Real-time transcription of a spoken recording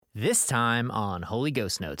This time on Holy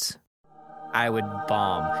Ghost Notes. I would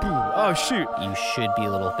bomb. Oh, shoot. You should be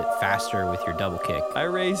a little bit faster with your double kick. I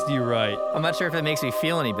raised you right. I'm not sure if it makes me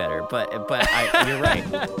feel any better, but you're right.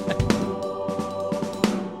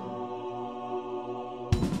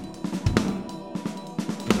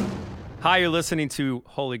 Hi, you're listening to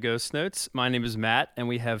Holy Ghost Notes. My name is Matt, and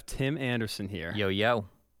we have Tim Anderson here. Yo.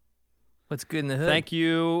 What's good in the hood?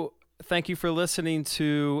 Thank you for listening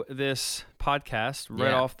to this podcast.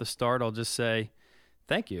 Right off the start, I'll just say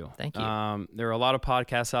thank you. Thank you. There are a lot of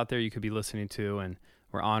podcasts out there you could be listening to, and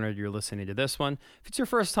we're honored you're listening to this one. If it's your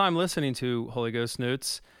first time listening to Holy Ghost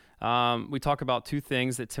Notes, we talk about two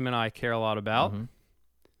things that Tim and I care a lot about,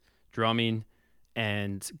 drumming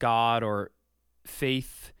and God or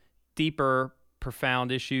faith, deeper,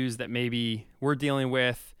 profound issues that maybe we're dealing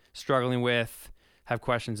with, struggling with, have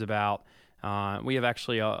questions about. We have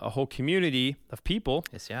actually a whole community of people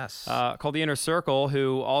Yes. called the Inner Circle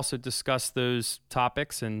who also discuss those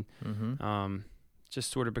topics and just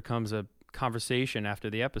sort of becomes a conversation after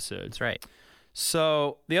the episode. That's right.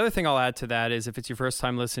 So the other thing I'll add to that is if it's your first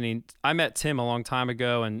time listening, I met Tim a long time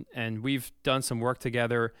ago and we've done some work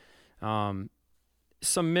together, some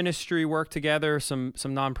ministry work together, some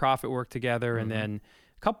nonprofit work together, and then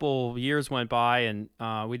a couple years went by and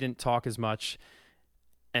we didn't talk as much.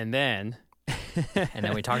 And then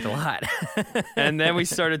we talked a lot. and then we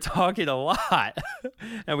started talking a lot.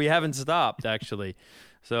 And we haven't stopped, actually.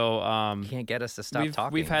 So you can't get us to stop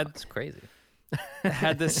talking. It's crazy.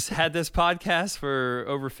 had this podcast for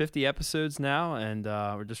over 50 episodes now, and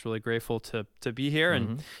we're just really grateful to be here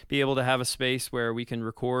and be able to have a space where we can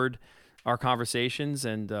record our conversations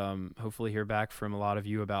and hopefully hear back from a lot of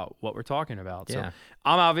you about what we're talking about. Yeah. So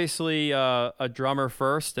I'm obviously a drummer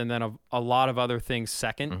first, and then a lot of other things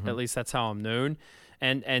second. At least that's how I'm known.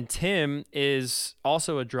 And Tim is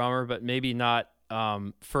also a drummer, but maybe not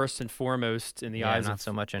first and foremost in the eyes not of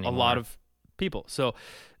so much a anymore. lot of people. So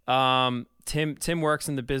Tim works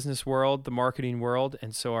in the business world, the marketing world,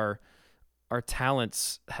 and so our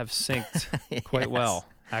talents have synced quite well.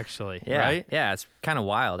 Actually, yeah, right? Yeah, it's kind of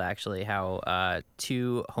wild, actually, how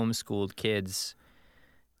two homeschooled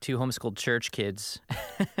church kids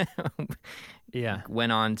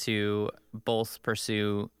went on to both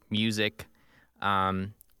pursue music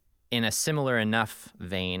in a similar enough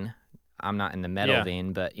vein. I'm not in the metal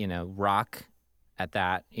vein, but, rock at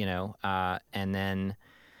that, and then,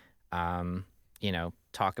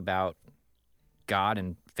 talk about God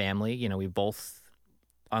and family. We both,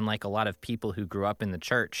 unlike a lot of people who grew up in the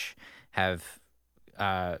church, have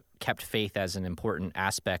kept faith as an important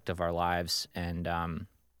aspect of our lives. And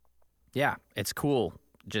it's cool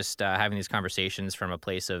just having these conversations from a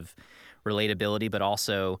place of relatability, but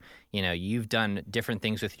also, you've done different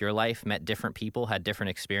things with your life, met different people, had different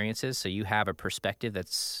experiences. So you have a perspective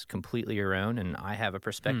that's completely your own, and I have a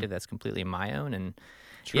perspective that's completely my own. And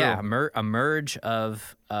True. a merge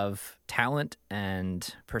of talent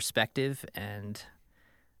and perspective and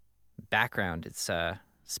background. It's a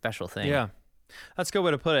special thing. Yeah, that's a good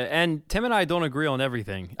way to put it. And Tim and I don't agree on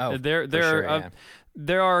everything.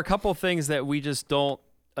 There are a couple things that we just don't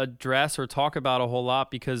address or talk about a whole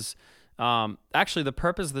lot because actually the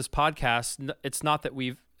purpose of this podcast, it's not that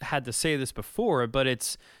we've had to say this before, but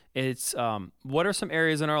it's what are some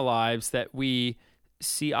areas in our lives that we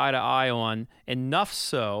see eye to eye on, enough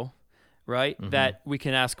so, right, that we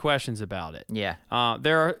can ask questions about it. Yeah.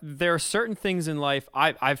 There are certain things in life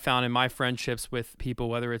I've found in my friendships with people,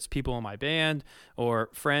 whether it's people in my band or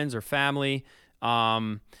friends or family,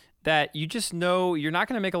 that you just know you're not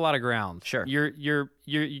going to make a lot of ground. Sure.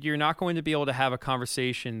 You're not going to be able to have a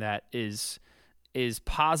conversation that is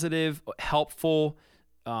positive, helpful,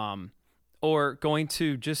 or going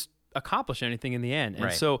to just accomplish anything in the end.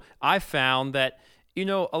 And so I found that,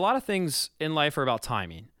 a lot of things in life are about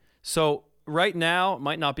timing. So right now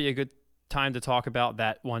might not be a good time to talk about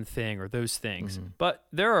that one thing or those things, but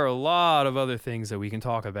there are a lot of other things that we can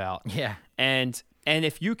talk about. Yeah. And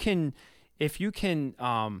if you can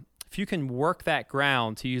work that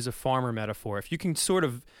ground, to use a farmer metaphor, if you can sort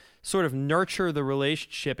of nurture the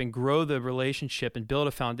relationship and grow the relationship and build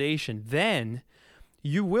a foundation, then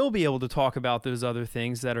you will be able to talk about those other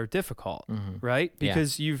things that are difficult, right?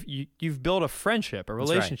 Because you've built a friendship, a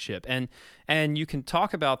relationship, and you can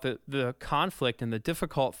talk about the conflict and the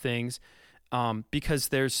difficult things because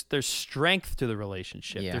there's strength to the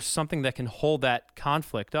relationship. Yeah. There's something that can hold that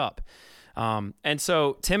conflict up. And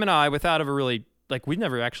so Tim and I, without ever really, we've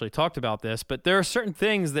never actually talked about this, but there are certain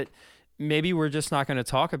things that maybe we're just not going to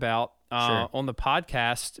talk about on the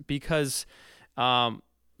podcast because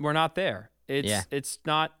we're not there. It's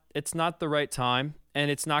not it's not the right time,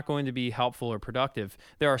 and it's not going to be helpful or productive.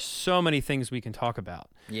 There are so many things we can talk about.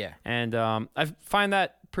 Yeah. And I find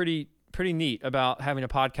that pretty neat about having a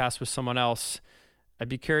podcast with someone else. I'd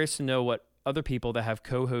be curious to know what other people that have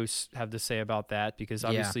co-hosts have to say about that, because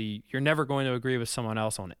obviously you're never going to agree with someone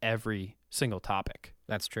else on every single topic.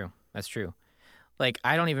 That's true. Like,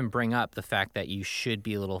 I don't even bring up the fact that you should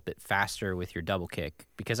be a little bit faster with your double kick,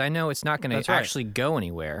 because I know it's not going to actually go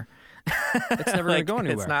anywhere. It's never going to go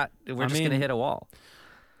anywhere. It's not. We're just going to hit a wall.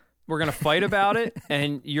 We're going to fight about it,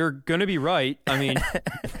 and you're going to be right. I mean,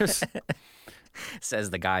 says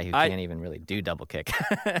the guy who can't even really do double kick.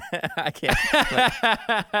 I can't.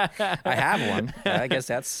 I have one. I guess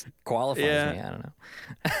that's qualifies me. I don't know.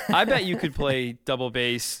 I bet you could play double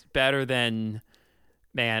bass better than.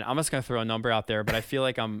 Man, I'm just going to throw a number out there, but I feel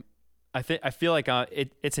like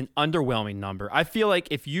it's an underwhelming number. I feel like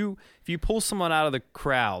if you pull someone out of the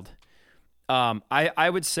crowd, I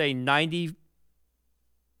would say 90.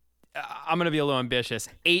 I'm going to be a little ambitious.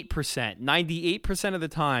 8%, 98% of the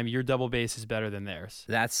time, your double bass is better than theirs.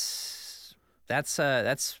 That's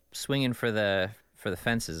swinging for the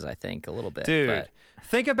fences, I think, a little bit. Dude, but.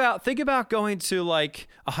 think about going to like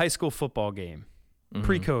a high school football game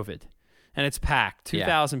pre-COVID, and it's packed,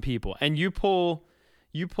 2,000 people, and you pull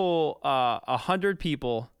 100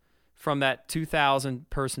 people from that 2,000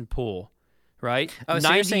 person pool. Right? Oh,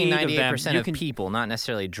 so you're saying 98% of people, not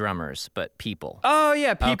necessarily drummers, but people. Oh,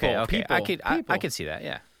 yeah, people. Okay. People. I could see that,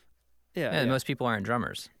 yeah. Yeah. Most people aren't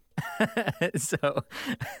drummers. So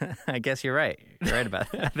I guess you're right. You're right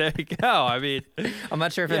about that. There you go. I mean, I'm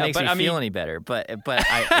not sure if it makes me feel any better, but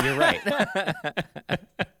you're right.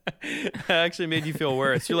 It actually made you feel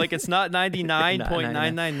worse. You're like, it's not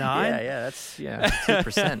 99.999? Yeah, that's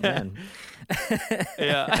 2%, man.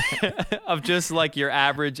 Yeah. Of just like your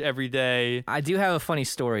average everyday. I do have a funny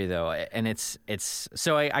story though, and it's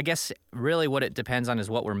so I guess really what it depends on is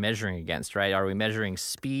what we're measuring against, right? Are we measuring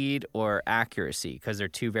speed or accuracy? Because they're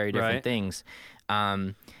two very different things.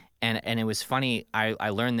 And it was funny. I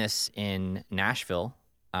learned this in Nashville,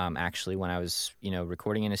 actually, when I was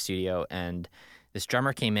recording in a studio, and this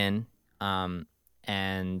drummer came in,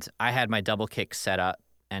 and I had my double kick set up.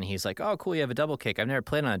 And he's like, "Oh, cool, you have a double kick. I've never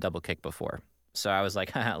played on a double kick before." So I was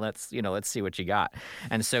like, let's see what you got.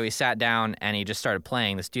 And so he sat down and he just started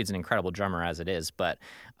playing. This dude's an incredible drummer as it is, but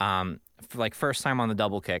first time on the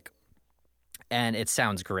double kick, and it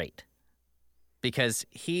sounds great because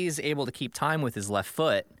he's able to keep time with his left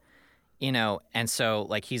foot, and so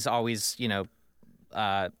like he's always using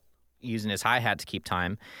his hi-hat to keep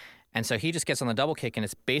time. And so he just gets on the double kick and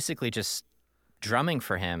it's basically just drumming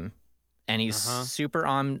for him. And he's super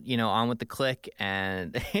on with the click,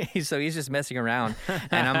 and so he's just messing around.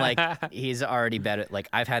 And I'm like, he's already better. Like,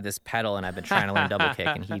 I've had this pedal, and I've been trying to learn double kick,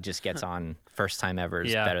 and he just gets on first time ever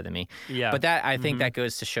is better than me. Yeah. But that I think that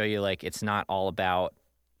goes to show you, like, it's not all about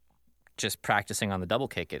just practicing on the double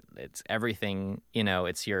kick. It's everything.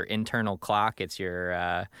 It's your internal clock. It's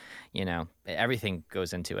your everything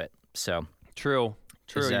goes into it. So true.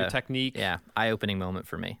 Your technique. Yeah, eye-opening moment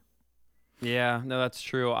for me. Yeah, no, that's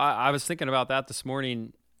true. I was thinking about that this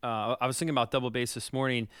morning. I was thinking about double bass this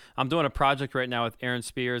morning. I'm doing a project right now with Aaron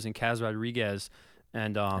Spears and Kaz Rodriguez.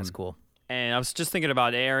 And that's cool. And I was just thinking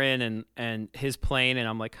about Aaron and his playing, and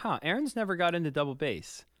I'm like, Aaron's never got into double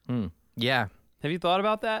bass. Yeah. Have you thought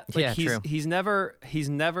about that? Like, yeah, true. He's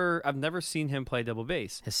I've never seen him play double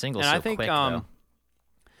bass. His single's so quick, though.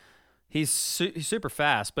 He's super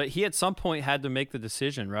fast, but he at some point had to make the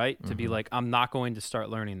decision, right? To be like, I'm not going to start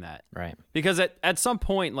learning that. Right. Because at some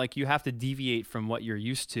point, like, you have to deviate from what you're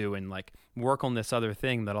used to and like work on this other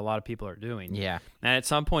thing that a lot of people are doing. Yeah. And at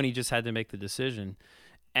some point he just had to make the decision.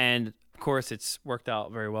 And of course it's worked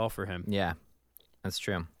out very well for him. Yeah. That's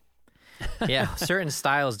true. Yeah. Certain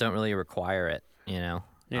styles don't really require it, Yeah.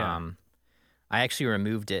 I actually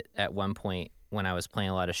removed it at one point when I was playing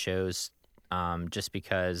a lot of shows. Just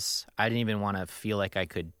because I didn't even want to feel like I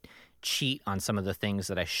could cheat on some of the things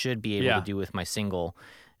that I should be able to do with my single.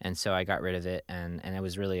 And so I got rid of it, and it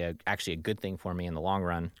was really actually a good thing for me in the long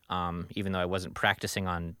run, even though I wasn't practicing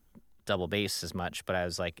on double bass as much. But I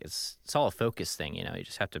was like, it's all a focus thing, You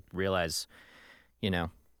just have to realize,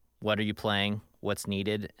 what are you playing, what's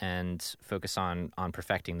needed, and focus on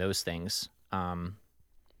perfecting those things.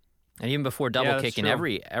 And even before double kick, in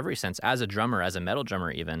every sense, as a drummer, as a metal drummer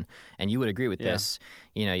even, and you would agree with this,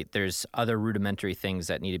 there's other rudimentary things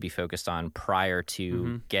that need to be focused on prior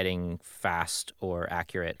to getting fast or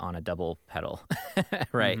accurate on a double pedal,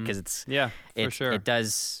 right? Because it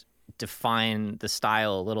does define the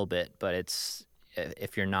style a little bit, but it's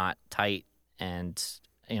if you're not tight and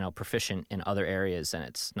proficient in other areas, then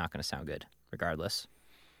it's not going to sound good regardless.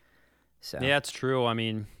 So Yeah, it's true. I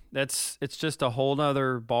mean, it's just a whole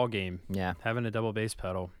nother ball game. yeah, Having a double bass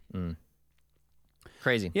pedal.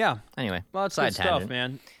 crazy. Yeah. Anyway, Well, that's side good stuff, tangent.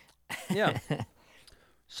 man. Yeah.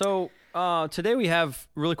 So today we have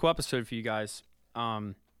a really cool episode for you guys.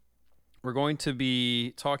 We're going to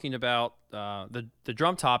be talking about the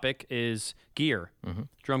drum topic is gear,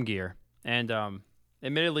 drum gear, and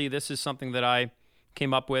admittedly, this is something that I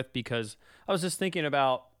came up with because I was just thinking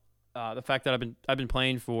about the fact that I've been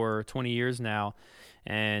playing for 20 years now,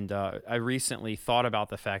 and I recently thought about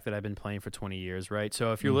the fact that I've been playing for 20 years, right?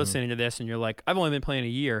 So if you're listening to this and you're like, I've only been playing a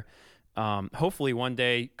year, hopefully one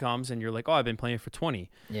day comes and you're like, oh, I've been playing for 20.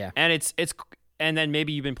 Yeah. And and then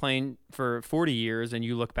maybe you've been playing for 40 years and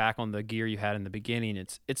you look back on the gear you had in the beginning.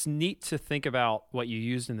 It's neat to think about what you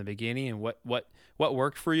used in the beginning and what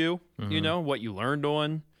worked for you, what you learned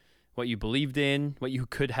on, what you believed in, what you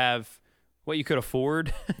could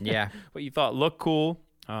afford, Yeah. what you thought looked cool.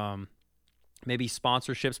 Maybe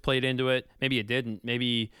sponsorships played into it. Maybe it didn't.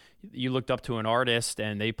 Maybe you looked up to an artist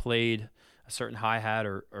and they played a certain hi-hat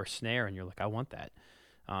or snare and you're like, I want that.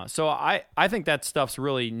 So I think that stuff's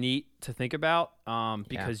really neat to think about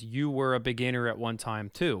because you were a beginner at one time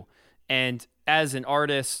too. And as an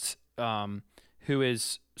artist who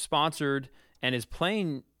is sponsored and is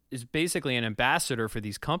basically an ambassador for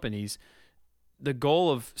these companies, the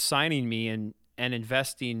goal of signing me and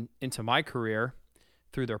investing into my career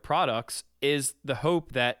through their products is the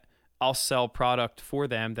hope that I'll sell product for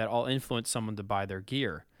them that I'll influence someone to buy their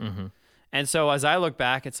gear. And so as I look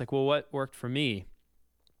back, it's like, well, what worked for me?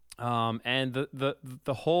 And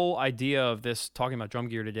the whole idea of this talking about drum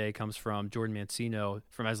gear today comes from Jordan Mancino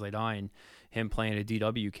from As They Die, him playing a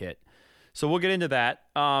DW kit. So we'll get into that.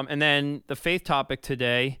 And then the faith topic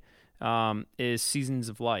today is seasons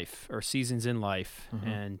of life or seasons in life,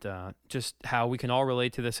 and just how we can all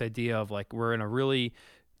relate to this idea of like we're in a really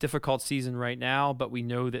difficult season right now, but we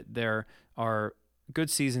know that there are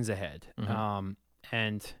good seasons ahead,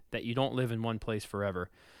 and that you don't live in one place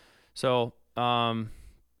forever. So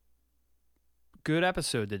good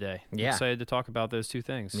episode today. Yeah. I'm excited to talk about those two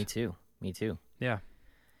things. Me too. Yeah.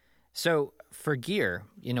 So for gear,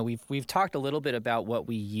 we've talked a little bit about what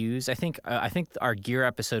we use. I think our gear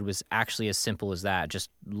episode was actually as simple as that, just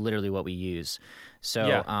literally what we use.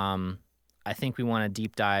 So I think we want to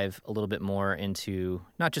deep dive a little bit more into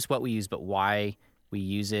not just what we use, but why we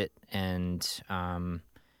use it, and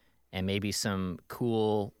maybe some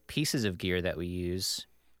cool pieces of gear that we use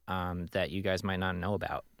that you guys might not know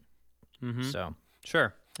about. So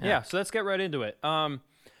sure. Yeah. So let's get right into it. So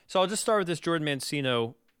I'll just start with this Jordan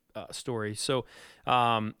Mancino story. So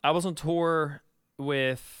I was on tour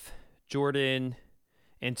with Jordan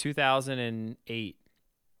in 2008,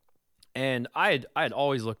 and I had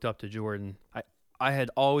always looked up to Jordan. I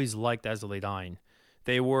had always liked As They Die.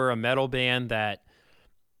 They were a metal band that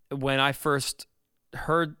when I first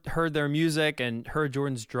heard their music and heard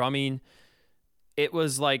Jordan's drumming, it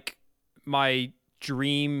was like my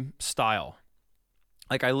dream style.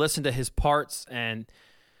 Like I listened to his parts and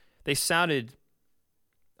they sounded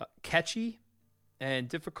catchy and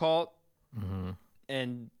difficult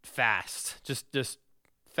and fast, just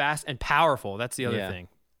fast and powerful. That's the other thing.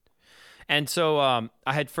 And so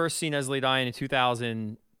I had first seen As They Die in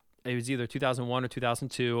 2000. It was either 2001 or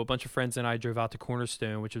 2002. A bunch of friends and I drove out to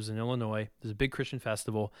Cornerstone, which was in Illinois. There's a big Christian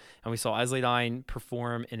festival, and we saw As They Die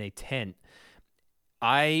perform in a tent.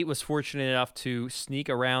 I was fortunate enough to sneak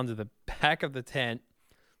around to the back of the tent.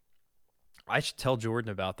 I should tell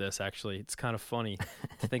Jordan about this, actually. It's kind of funny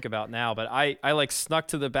to think about now. But I like snuck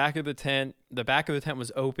to the back of the tent. The back of the tent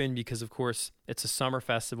was open because, of course, it's a summer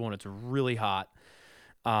festival and it's really hot.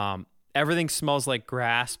 Everything smells like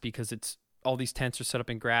grass because all these tents are set up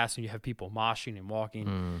in grass and you have people moshing and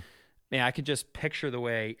walking. Man, I could just picture the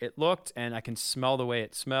way it looked and I can smell the way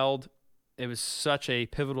it smelled. It was such a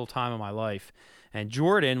pivotal time of my life. And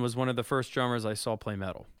Jordan was one of the first drummers I saw play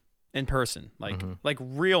metal in person, like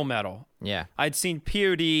real metal. Yeah. I'd seen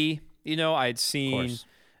POD, I'd seen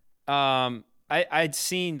I'd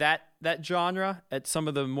seen that genre at some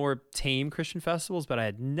of the more tame Christian festivals, but I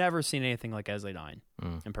had never seen anything like As They Die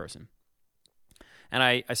in person. And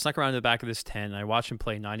I snuck around to the back of this tent and I watched him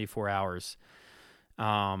play 94 Hours.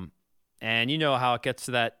 And you know how it gets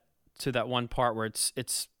to that one part where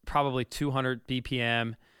it's probably 200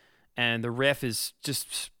 BPM and the riff is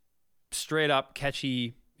just straight up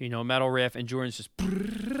catchy, metal riff, and Jordan's just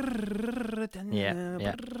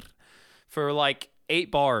for like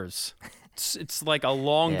 8 bars. It's like a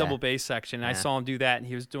long double bass section. I saw him do that, and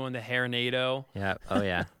he was doing the hairnado. Yeah. Oh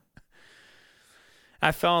yeah.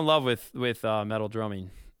 I fell in love with metal drumming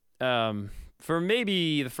for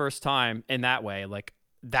maybe the first time in that way. Like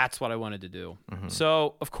that's what I wanted to do. Mm-hmm.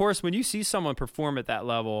 So, of course, when you see someone perform at that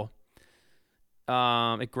level,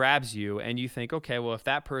 it grabs you and you think, okay, well, if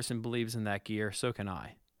that person believes in that gear, so can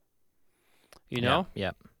I. You know?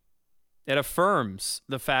 Yep. It affirms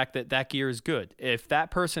the fact that that gear is good. If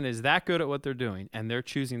that person is that good at what they're doing and they're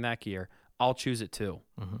choosing that gear, I'll choose it too.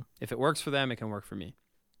 Mm-hmm. If it works for them, it can work for me.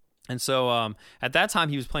 And so at that time,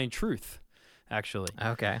 he was playing Truth, actually.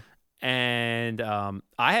 Okay. And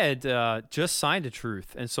I had just signed to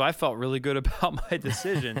Truth, and so I felt really good about my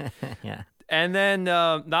decision. Yeah. And then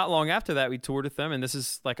not long after that, we toured with them, and this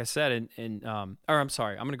is, like I said, I'm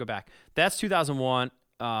sorry, I'm going to go back. That's 2001.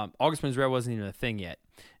 August Burns Red wasn't even a thing yet.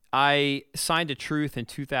 I signed to Truth in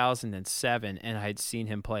 2007, and I had seen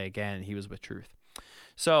him play again, and he was with Truth.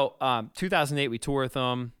 So 2008, we toured with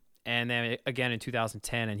him, and then again in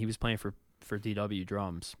 2010, and he was playing for DW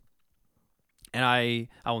Drums. And I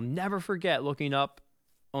will never forget looking up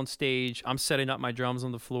on stage. I'm setting up my drums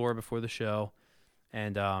on the floor before the show,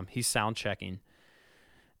 and he's sound checking.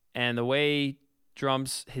 And the way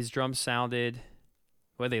his drums sounded,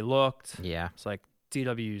 the way they looked, Yeah. it's like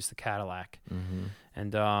DW's the Cadillac. Mm-hmm.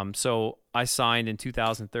 And so I signed in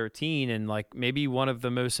 2013, and like maybe one of the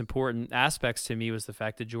most important aspects to me was the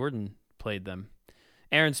fact that Jordan played them.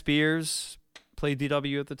 Aaron Spears played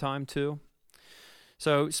DW at the time too.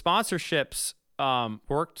 So sponsorships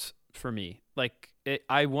worked for me. Like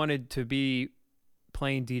I wanted to be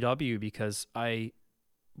playing DW because I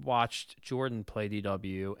watched Jordan play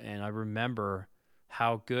DW, and I remember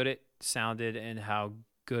how good it sounded and how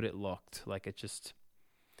good it looked. Like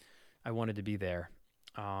I wanted to be there.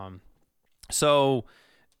 So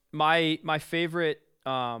my favorite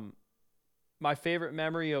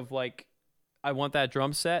memory of like I want that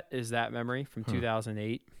drum set is that memory from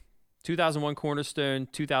 2008. 2001 Cornerstone,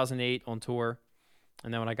 2008 on tour,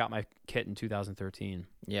 and then when I got my kit in 2013.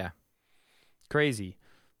 Yeah. Crazy.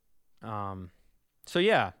 So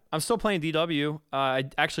yeah, I'm still playing DW. I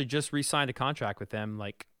actually just re-signed a contract with them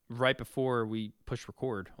like right before we pushed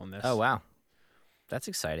record on this. Oh, wow. That's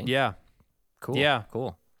exciting. Yeah. Cool. Yeah.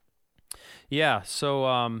 Cool. Yeah.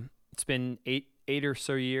 So it's been eight or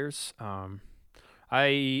so years.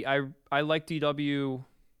 I like DW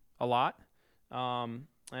a lot.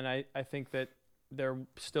 And I think that they're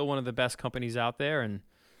still one of the best companies out there, and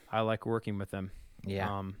I like working with them.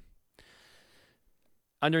 Yeah.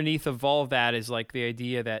 Underneath of all of that is like the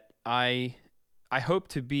idea that I hope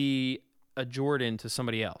to be a Jordan to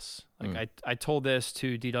somebody else. Like I told this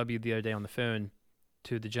to DW the other day on the phone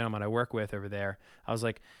to the gentleman I work with over there. I was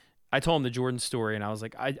like, I told him the Jordan story, and I was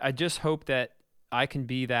like, I just hope that I can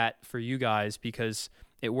be that for you guys because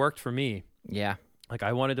it worked for me. Yeah. Like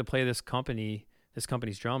I wanted to play this company's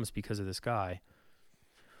drums because of this guy.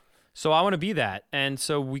 So I want to be that. And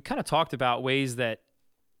so we kind of talked about ways that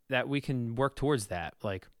we can work towards that.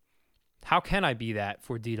 Like, how can I be that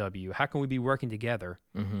for DW? How can we be working together?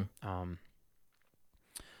 Mm-hmm.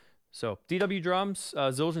 So DW drums,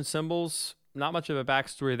 Zildjian cymbals, not much of a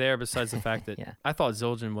backstory there besides the fact that Yeah. I thought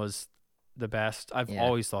Zildjian was the best. I've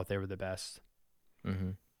always thought they were the best.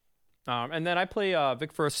 Mm-hmm. And then I play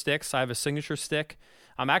Vic First sticks. I have a signature stick.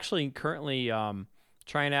 I'm actually currently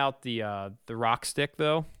trying out the rock stick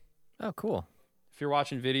though. Oh, cool. If you're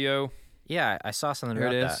watching video, Yeah, I saw something There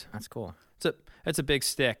about it that. is. That's cool. it's a big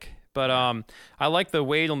stick. But I like the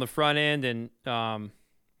weight on the front end and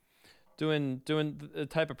doing the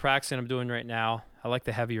type of practicing I'm doing right now. I like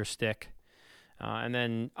the heavier stick. And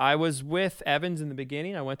then I was with Evans in the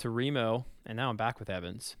beginning. I went to Remo, and now I'm back with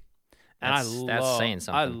Evans. And That's saying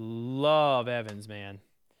something. I love Evans, man.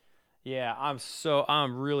 Yeah,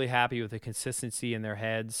 I'm really happy with the consistency in their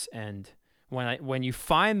heads, and when you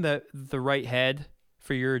find the right head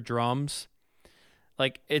for your drums,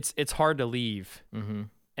 like it's hard to leave. Mm-hmm.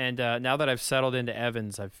 And now that I've settled into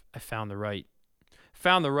Evans, I found the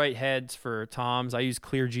right heads for toms. I use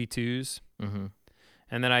clear G2s, Mm-hmm.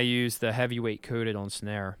 and then I use the heavyweight coated on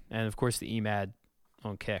snare, and of course the EMAD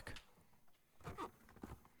on kick.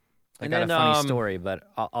 I got a funny story,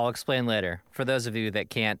 but I'll explain later. For those of you that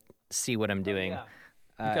can't see what I'm doing,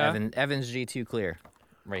 Okay. Evans G2 Clear,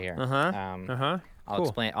 right here. I'll Cool.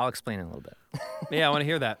 explain. I'll explain in a little bit. Yeah, I want to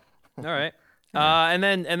hear that. All right. And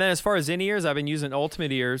then as far as in ears, I've been using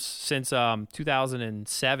Ultimate ears since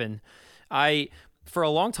 2007. For a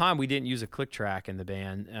long time we didn't use a click track in the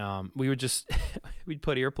band. We would just we'd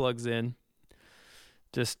put earplugs in,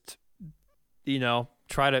 just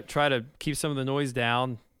try to keep some of the noise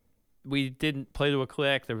down. We didn't play to a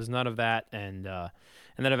click. There was none of that, and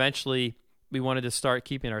then eventually we wanted to start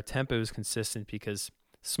keeping our tempos consistent because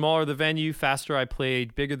smaller the venue, faster I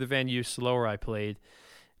played, bigger the venue, slower I played.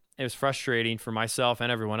 It was frustrating for myself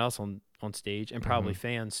and everyone else on on stage, and probably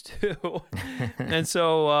fans too. And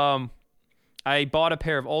so I bought a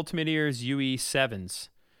pair of Ultimate Ears UE7s.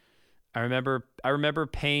 I remember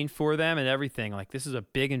paying for them and everything. Like, this is a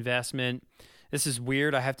big investment. This is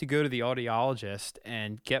weird. I have to go to the audiologist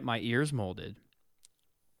and get my ears molded.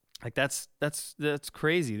 Like, that's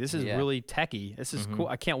crazy. This is really techie. This is cool.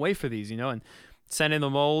 I can't wait for these, and sent in the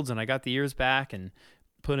molds, and I got the ears back and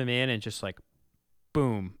put them in, and just like,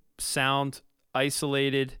 boom, sound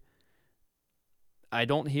isolated. I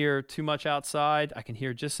don't hear too much outside. I can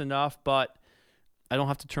hear just enough, but I don't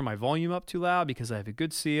have to turn my volume up too loud because I have a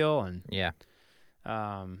good seal, and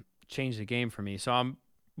changed the game for me. So I'm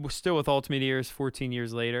still with Ultimate Ears 14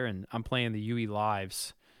 years later, and I'm playing the UE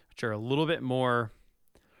Lives, which are a little bit more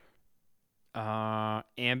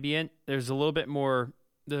ambient. There's a little more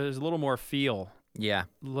feel. Yeah.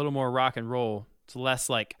 A little more rock and roll. It's less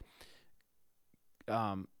like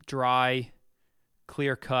dry,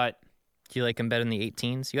 clear cut. Do you like them better than the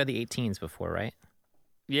 18s? You had the 18s before, right?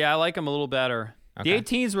 Yeah, I like them a little better. Okay. The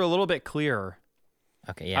 18s were a little bit clearer.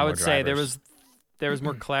 Okay, yeah. I would say there was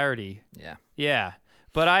more clarity. Yeah. Yeah.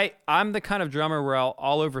 But I'm the kind of drummer where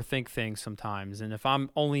I'll overthink things sometimes. And if I'm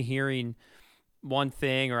only hearing one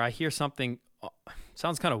thing, or I hear something,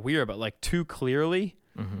 sounds kind of weird, but like too clearly,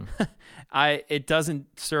 it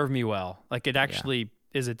doesn't serve me well. Like, it actually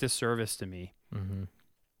is a disservice to me.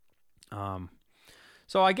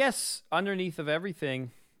 So I guess underneath of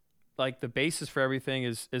everything, like, the basis for everything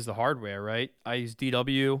is the hardware, right? I use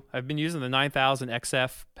DW. I've been using the 9000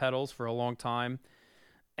 XF pedals for a long time,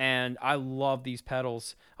 and I love these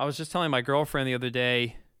pedals. I was just telling my girlfriend the other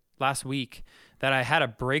day, last week, that I had a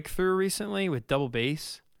breakthrough recently with double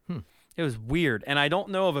bass. It was weird, and I don't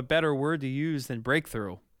know of a better word to use than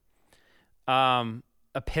breakthrough.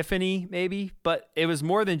 Epiphany, maybe, but it was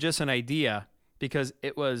more than just an idea, because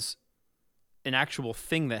it was an actual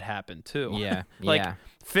thing that happened too. Yeah. Like,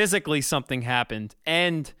 physically something happened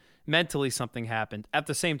and mentally something happened at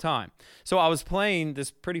the same time. So I was playing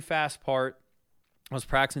this pretty fast part. I was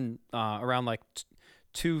practicing around like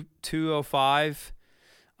 2:05,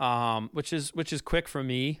 which is quick for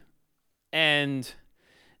me. And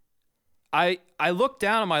I looked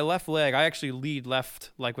down on my left leg. I actually lead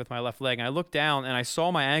left, like, with my left leg, and I looked down and I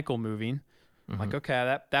saw my ankle moving. I'm like,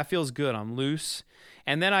 okay, that feels good. I'm loose.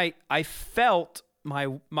 And then I felt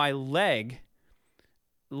my leg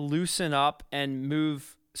loosen up and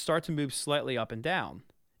start to move slightly up and down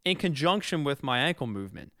in conjunction with my ankle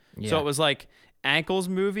movement. Yeah. So it was like ankle's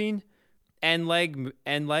moving and leg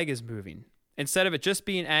is moving, instead of it just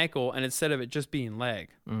being ankle and instead of it just being leg.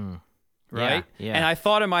 Right? Yeah. And I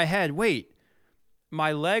thought in my head, wait,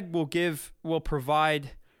 my leg will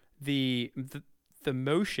provide the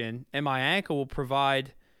motion, and my ankle will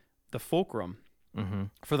provide the fulcrum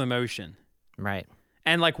for the motion. Right.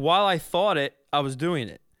 And like, while I thought it, I was doing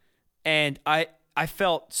it. And I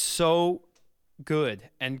felt so good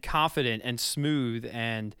and confident and smooth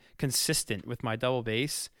and consistent with my double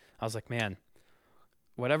bass. I was like, man,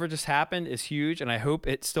 whatever just happened is huge, and I hope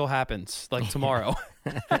it still happens, like, tomorrow.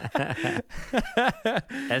 That's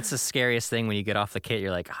the scariest thing when you get off the kit.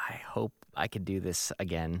 You're like, I hope I could do this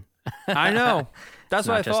again. I know. That's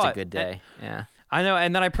what I thought. Just a good day. Yeah. I know.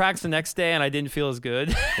 And then I practiced the next day, and I didn't feel as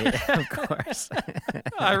good. Yeah, of course.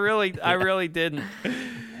 I really didn't.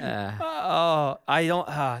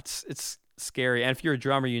 It's scary. And if you're a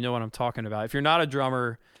drummer, you know what I'm talking about. If you're not a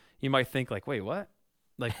drummer, you might think like, wait, what?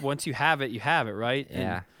 Like, once you have it, right?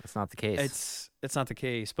 Yeah, that's not the case. It's not the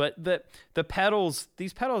case. But the pedals,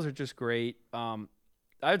 these pedals are just great. I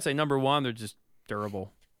would say, number one, they're just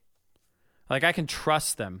durable. Like, I can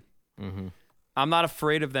trust them. I'm not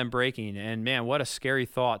afraid of them breaking. And man, what a scary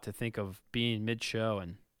thought to think of being mid-show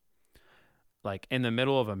and like in the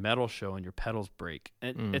middle of a metal show and your pedals break.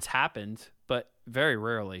 It's happened, but very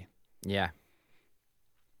rarely. Yeah.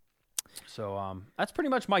 So that's pretty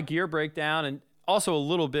much my gear breakdown, and also a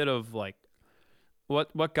little bit of like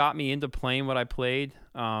what got me into playing what I played.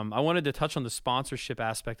 I wanted to touch on the sponsorship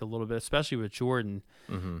aspect a little bit, especially with Jordan,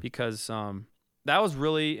 because that was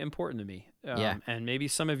really important to me. And maybe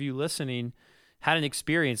some of you listening had an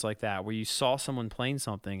experience like that, where you saw someone playing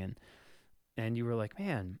something and you were like,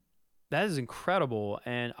 man, that is incredible,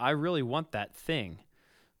 and I really want that thing.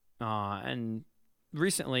 And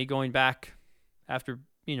recently, going back after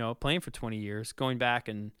playing for 20 years, going back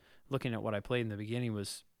and looking at what I played in the beginning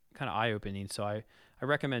was kind of eye-opening. So I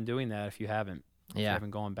recommend doing that if you haven't. If you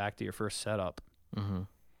haven't gone back to your first setup.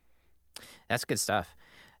 That's good stuff.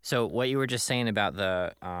 So what you were just saying about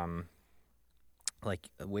the like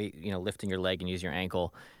weight, lifting your leg and using your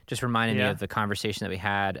ankle, just reminded me of the conversation that we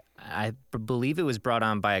had. I believe it was brought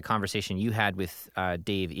on by a conversation you had with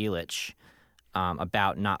Dave Elich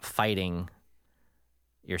about not fighting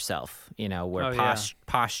yourself, where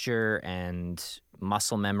posture and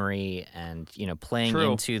muscle memory and, playing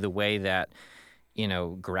into the way that,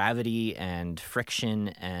 gravity and friction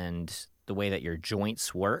and the way that your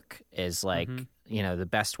joints work is like, the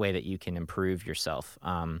best way that you can improve yourself.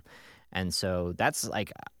 And so that's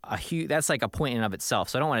like a point in and of itself.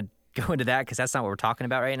 So I don't want to go into that because that's not what we're talking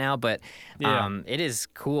about right now. But it is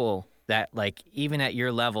cool that like even at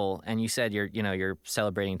your level, and you said you're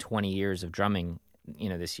celebrating 20 years of drumming,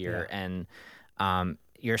 this year, and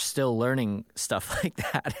you're still learning stuff like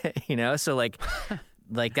that, So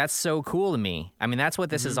like that's so cool to me. I mean, that's what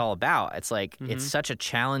this is all about. It's like it's such a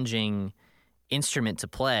challenging instrument to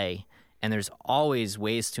play. And there's always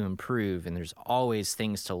ways to improve, and there's always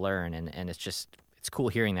things to learn, and it's cool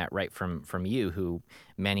hearing that right from you, who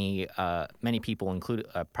many people, include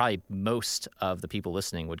probably most of the people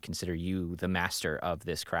listening, would consider you the master of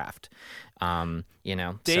this craft. Dave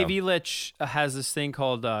Elich has this thing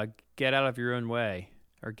called "get out of your own way"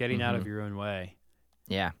 or "getting out of your own way."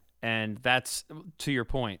 Yeah, and that's, to your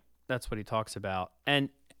point, that's what he talks about. And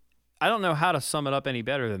I don't know how to sum it up any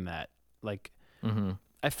better than that. Like.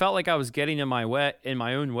 I felt like I was getting in my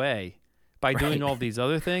own way by doing all these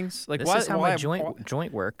other things. Like, this is how my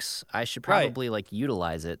joint works. I should probably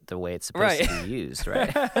utilize it the way it's supposed to be used,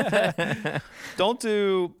 right? Don't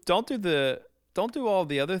do all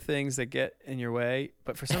the other things that get in your way.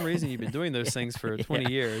 But for some reason, you've been doing those things for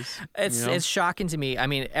 20 years. It's shocking to me. I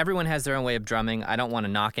mean, everyone has their own way of drumming. I don't want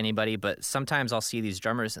to knock anybody, but sometimes I'll see these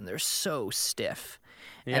drummers and they're so stiff.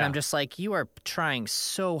 Yeah. And I'm just like, you are trying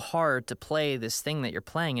so hard to play this thing that you're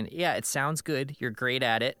playing. And yeah, it sounds good. You're great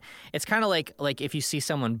at it. It's kind of like if you see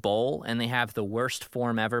someone bowl and they have the worst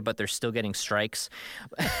form ever, but they're still getting strikes.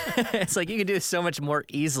 It's like you can do this so much more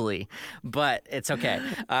easily, but it's okay.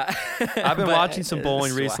 I've been watching some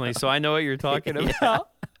bowling recently, so I know what you're talking about.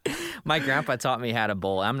 My grandpa taught me how to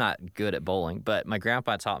bowl. I'm not good at bowling, but my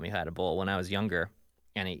grandpa taught me how to bowl when I was younger.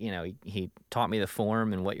 And he taught me the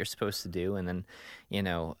form and what you're supposed to do. And then,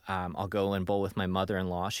 I'll go and bowl with my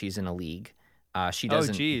mother-in-law. She's in a league. She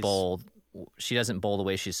doesn't bowl. She doesn't bowl the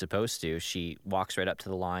way she's supposed to. She walks right up to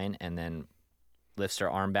the line and then lifts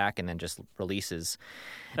her arm back and then just releases.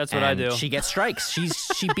 That's what I do. She gets strikes.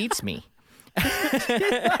 She beats me.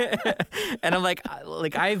 And I'm like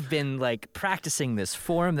I've been like practicing this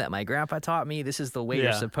form that my grandpa taught me. This is the way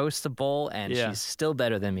you're supposed to bowl, and she's still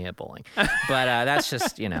better than me at bowling. But that's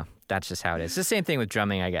just that's just how it is. It's the same thing with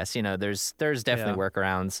drumming, I guess. There's definitely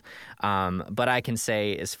workarounds. But I can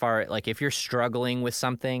say, as far like if you're struggling with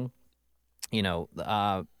something,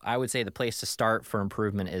 I would say the place to start for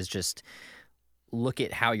improvement is just look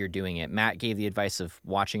at how you're doing it. Matt gave the advice of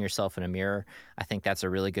watching yourself in a mirror. I think that's a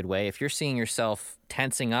really good way. If you're seeing yourself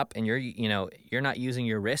tensing up and you're not using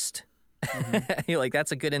your wrist,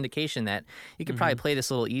 that's a good indication that you could probably play this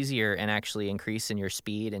a little easier and actually increase in your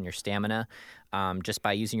speed and your stamina just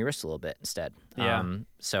by using your wrist a little bit instead. Yeah.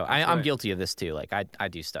 So I'm guilty of this too. Like I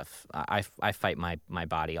do stuff. I fight my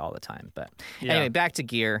body all the time. But anyway, back to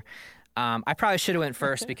gear. I probably should have went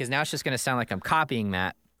first because now it's just going to sound like I'm copying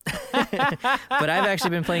Matt. But I've actually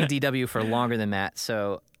been playing DW for longer than Matt,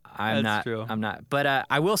 so I'm not. But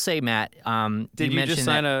I will say, Matt, did you just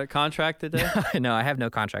sign a contract today? No, I have no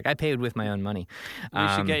contract. I paid with my own money. We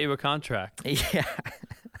should get you a contract. Yeah.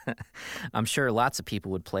 I'm sure lots of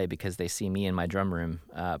people would play because they see me in my drum room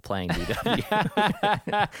playing DW.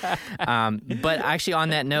 But actually, on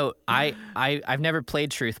that note, I've never played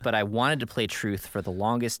Truth, but I wanted to play Truth for the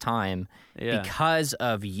longest time because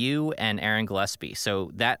of you and Aaron Gillespie. So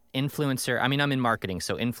that influencer, I mean, I'm in marketing,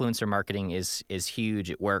 so influencer marketing is huge.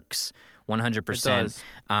 It works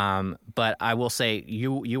 100%. But I will say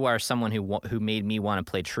you are someone who made me want to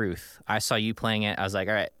play Truth. I saw you playing it. I was like,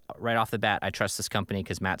 all right off the bat, I trust this company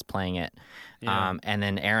because Matt's playing it. Yeah. And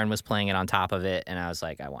then Aaron was playing it on top of it, and I was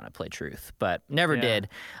like, I want to play Truth, but never did.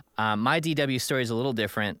 My DW story is a little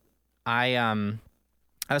different. I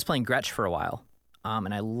was playing Gretsch for a while,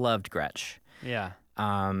 and I loved Gretsch. Yeah.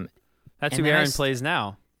 That's who Aaron plays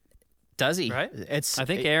now. Does he? Right? I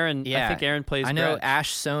think Aaron plays Gretsch. I know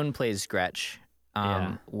Ash Sohn plays Gretsch.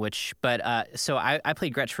 So I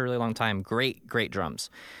played Gretsch for a really long time. Great drums.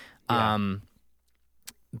 Yeah.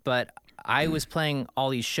 But I was playing all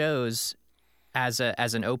these shows as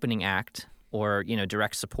an opening act or,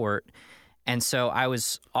 direct support. And so I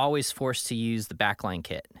was always forced to use the backline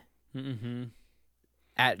kit. Mm-hmm.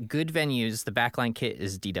 At good venues, the backline kit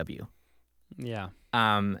is DW. Yeah.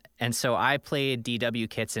 And so I played DW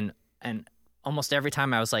kits and almost every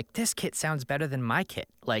time I was like, this kit sounds better than my kit.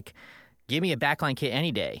 Like, give me a backline kit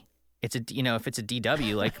any day. It's a, you know, if it's a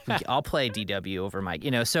DW, like I'll play DW over my, you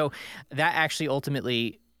know, so that actually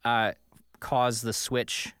ultimately caused the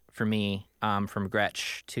switch for me from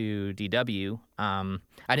Gretsch to DW.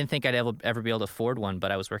 I didn't think I'd ever be able to afford one,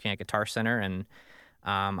 but I was working at Guitar Center and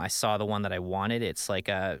I saw the one that I wanted. It's like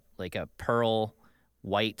a pearl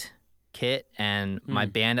white kit, and my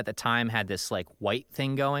band at the time had this like white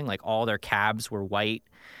thing going, like all their cabs were white.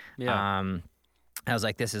 Yeah. I was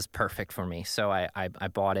like, this is perfect for me. So I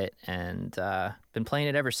bought it and been playing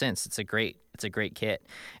it ever since. It's a great kit.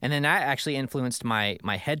 And then that actually influenced my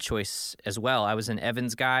head choice as well. I was an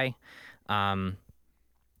Evans guy.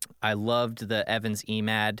 I loved the Evans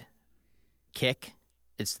EMAD kick.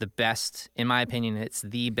 It's the best, in my opinion, it's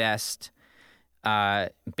the best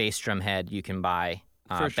bass drum head you can buy,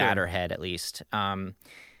 batter head at least.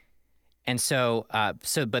 And so,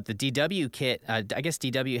 but the DW kit, I guess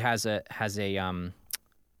DW has a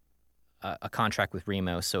contract with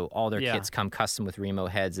Remo, so all their kits come custom with Remo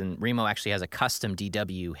heads, and Remo actually has a custom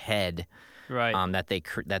DW head, right?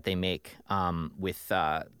 That they make with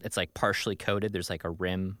it's like partially coated. There's like a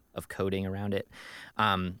rim of coating around it.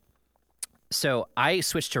 So I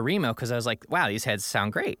switched to Remo because I was like, wow, these heads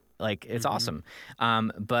sound great. Like it's awesome.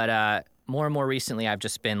 But more and more recently, I've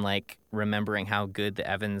just been like remembering how good the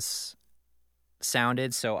Evans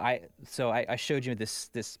sounded. So I showed you this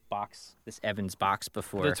box, this Evans box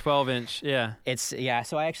before. The 12-inch, yeah.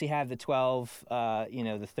 So I actually have the 12,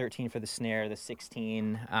 the 13 for the snare, the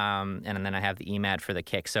 16, and then I have the EMAD for the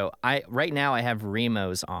kick. So right now I have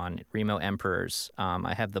Remos on, Remo Emperors.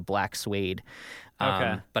 I have the black suede,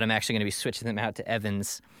 but I'm actually going to be switching them out to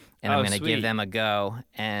Evans, and I'm going to give them a go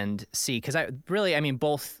and see, because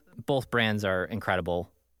both brands are incredible.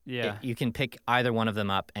 Yeah, you can pick either one of them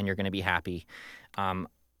up, and you're going to be happy.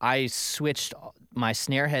 I switched my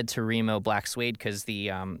snare head to Remo Black Suede because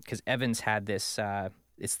Evans had this.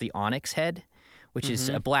 It's the Onyx head, which is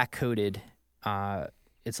a black coated.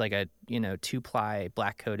 It's like a 2-ply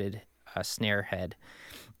black coated snare head,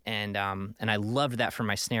 and I loved that for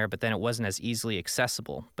my snare. But then it wasn't as easily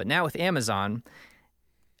accessible. But now with Amazon,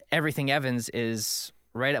 everything Evans is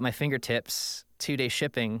right at my fingertips. 2-day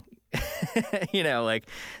shipping.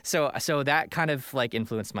 So that kind of like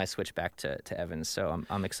influenced my switch back to Evans. So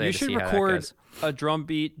I'm excited to see how that goes. You should record a drum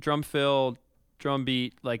beat, drum fill, drum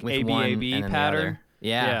beat, like with ABAB pattern.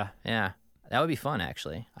 Yeah. That would be fun,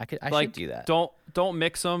 actually. I should do that. Don't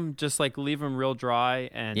mix them. Just like leave them real dry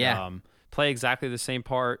and play exactly the same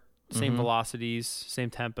part, same velocities, same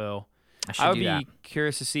tempo. I would be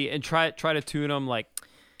curious to see and try to tune them, like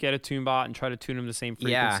get a tune bot and try to tune them the same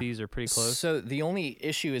frequencies or pretty close. So the only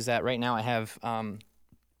issue is that right now I have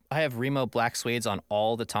Remo Black Suedes on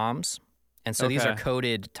all the toms. And so these are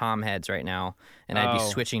coated tom heads right now, and I'd be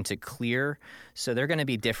switching to clear. So they're going to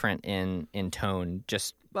be different in tone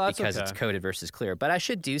just because it's coated versus clear. But I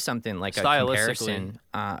should do something like a comparison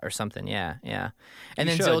or something. Yeah. And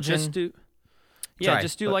then Zildjian.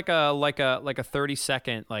 Just do like a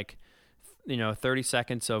 30-second 30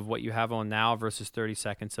 seconds of what you have on now versus 30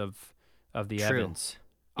 seconds of the Evans.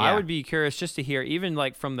 Yeah. I would be curious just to hear, even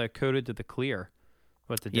like from the coated to the clear,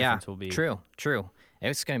 what the difference will be. True.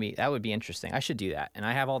 It's going to be, that would be interesting. I should do that. And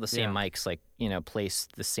I have all the same mics,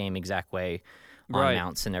 placed the same exact way on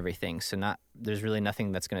mounts and everything. So there's really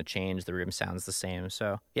nothing that's going to change. The room sounds the same.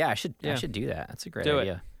 So I should do that. That's a great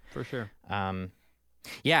idea. For sure. And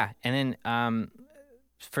then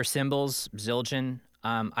for cymbals, Zildjian.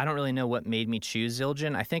 I don't really know what made me choose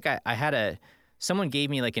Zildjian. I think I had someone gave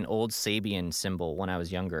me like an old Sabian cymbal when I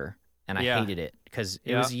was younger, and I hated it because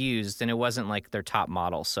it was used and it wasn't like their top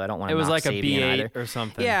model. So I don't want to. It was like Sabian a B8 either. Or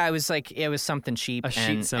something. Yeah, it was something cheap,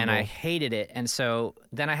 and I hated it. And so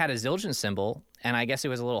then I had a Zildjian cymbal, and I guess it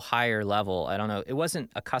was a little higher level. I don't know. It wasn't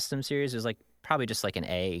a custom series. It was like probably just like an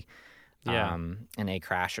A. An A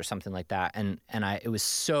crash or something like that. And it was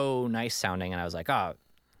so nice sounding, and I was like, oh,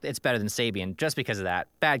 it's better than Sabian just because of that.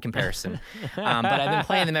 Bad comparison. But I've been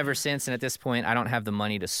playing them ever since, and at this point, I don't have the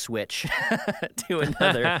money to switch to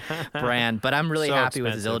another brand. But I'm really happy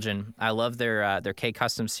with Zildjian. I love their K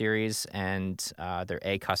Custom series and their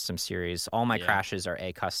A Custom series. All my crashes are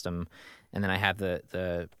A Custom, and then I have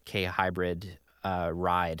the K Hybrid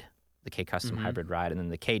Ride, the K Custom Hybrid Ride, and then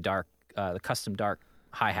the K Dark, the Custom Dark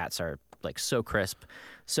hi-hats are like so crisp,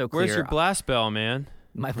 so clear. Where's your blast bell, man?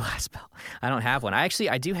 My blast bell. I don't have one. I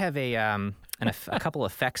do have a couple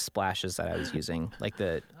effects splashes that I was using, like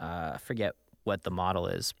I forget what the model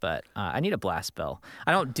is, but I need a blast bell.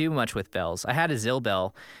 I don't do much with bells. I had a Zill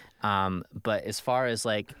bell, but as far as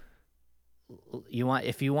like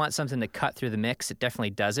if you want something to cut through the mix, it definitely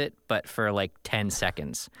does it, but for like 10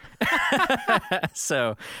 seconds.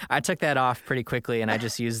 So I took that off pretty quickly, and I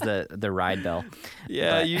just used the ride bell.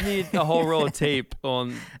 Yeah, But- you need a whole roll of tape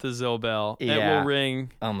on the Zilbell. It Yeah. will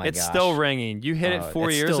ring. Oh my It's gosh. still ringing. You hit it Oh, 4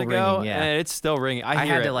 it's years still ago, ringing, yeah. and it's still ringing. I I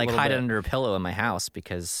hear had it to a like little hide bit. it under a pillow in my house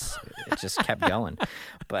because it just kept going.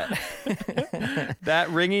 But That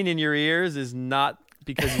ringing in your ears is not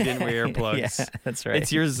because you didn't wear earplugs. yeah, that's right.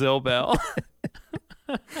 It's your Zilbell.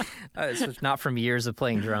 It's not from years of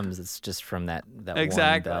playing drums. It's just from that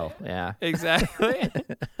Exactly. one bell. Yeah. Exactly.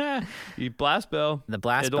 You blast bell. The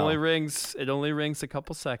blast It bell. only rings. It only rings a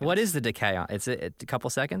couple seconds. What is the decay on? It's a couple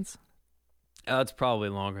seconds? It's probably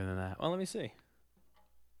longer than that. Well, let me see.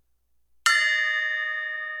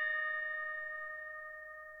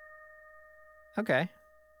 Okay.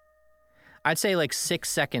 I'd say like 6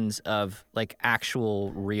 seconds of like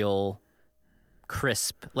actual real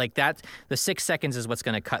crisp. Like that, the 6 seconds is what's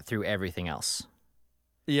going to cut through everything else.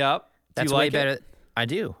 Yep. That's Do you way like better. It? I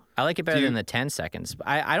do. I like it better Do you- than the 10 seconds.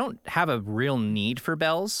 I don't have a real need for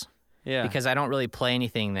bells Yeah. because I don't really play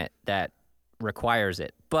anything that requires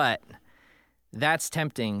it. But that's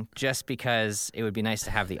tempting just because it would be nice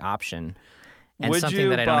to have the option. And Would something you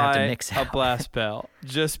that I don't have to buy mix a out. blast bell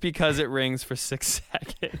just because it rings for 6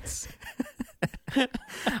 seconds?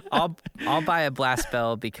 I'll buy a blast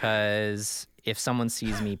bell because if someone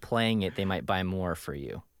sees me playing it, they might buy more for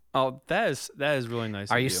you. Oh, that is really nice.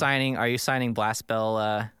 Are of you signing blast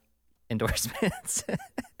bell endorsements?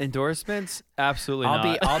 endorsements? Absolutely I'll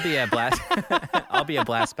not. be a blast I'll be a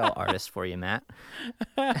blast bell artist for you, Matt.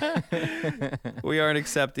 We aren't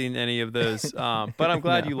accepting any of those, but I'm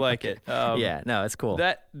glad you like it. Yeah, no, it's cool.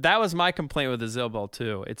 That was my complaint with the Zilbell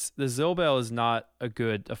too. The Zilbell is not a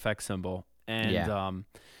good effect symbol, and Yeah.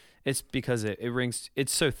 it's because it rings.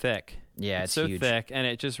 It's so thick. Yeah, it's it's so huge. thick, and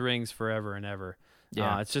it just rings forever and ever.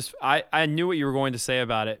 Yeah. It's just I knew what you were going to say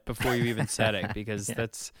about it before you even said it because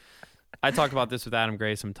that's. I talk about this with Adam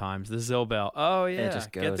Gray sometimes. The Zilbell. Oh yeah, It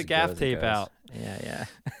just goes, get the it gaff goes, it tape goes. out. Yeah.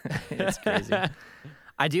 It's crazy.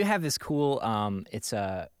 I do have this cool it's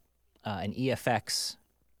an EFX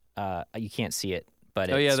you can't see it, but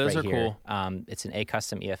it's Oh, yeah, those right are here. cool. It's an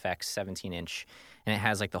A-Custom EFX 17-inch, and it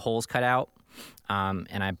has like the holes cut out.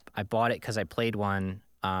 And I bought it because I played one.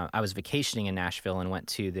 I was vacationing in Nashville and went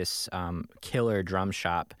to this killer drum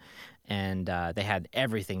shop, and they had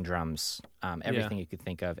everything drums, everything you could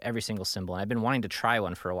think of, every single cymbal. And I've been wanting to try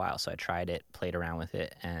one for a while, so I tried it, played around with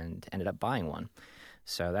it, and ended up buying one.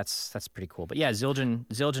 So that's pretty cool. But yeah,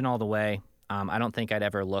 Zildjian all the way. I don't think I'd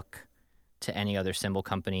ever look to any other cymbal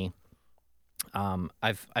company.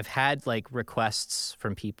 I've had like requests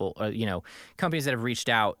from people, or companies that have reached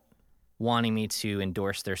out wanting me to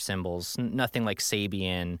endorse their cymbals. Nothing like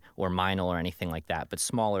Sabian or Meinl or anything like that, but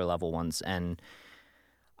smaller level ones. And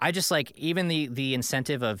I just like even the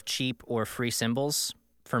incentive of cheap or free cymbals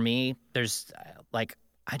for me. There's like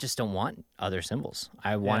I just don't want other cymbals.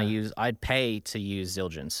 I want to I'd pay to use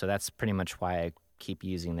Zildjian, so that's pretty much why I keep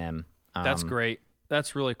using them. That's great.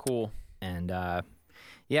 That's really cool. And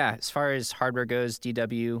yeah, as far as hardware goes,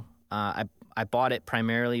 DW, I bought it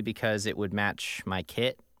primarily because it would match my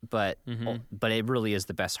kit, but it really is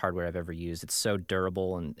the best hardware I've ever used. It's so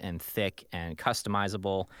durable and thick and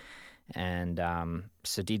customizable. And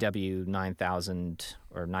so DW 9000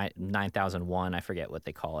 or 9001, I forget what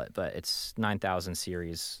they call it, but it's 9000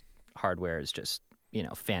 series hardware is just,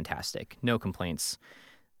 fantastic. No complaints.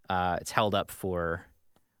 It's held up for...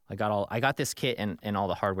 I got this kit and all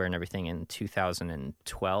the hardware and everything in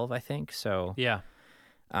 2012, I think. So Yeah.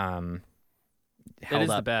 held is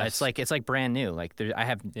the up. best. It's like brand new. Like I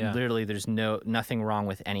have literally there's nothing wrong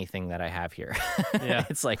with anything that I have here. Yeah.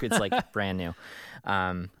 it's like brand new.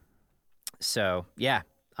 So yeah.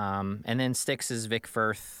 And then Styx is Vic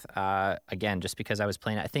Firth. Again, just because I was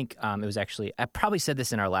playing it. I think it was actually, I probably said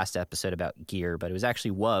this in our last episode about gear, but it was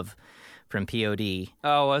actually Wuv from POD.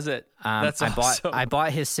 Oh, was it? That's awesome. I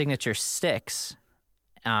bought his signature sticks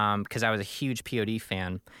because I was a huge POD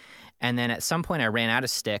fan. And then at some point I ran out of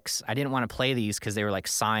sticks. I didn't want to play these because they were like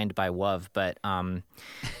signed by Wuv, but I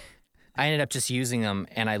ended up just using them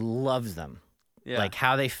and I loved them. Yeah. Like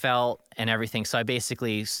how they felt and everything. So I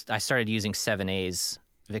started using 7As,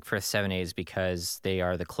 Vic Firth 7As, because they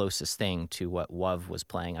are the closest thing to what Wuv was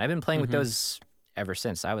playing. And I've been playing with those ever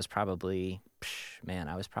since. I was probably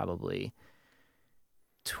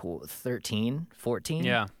 13, 14.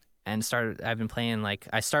 Yeah. And I've been playing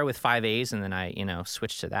I started with 5As and then I,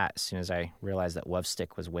 switched to that as soon as I realized that Wuv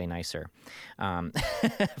stick was way nicer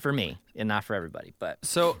for me and not for everybody. But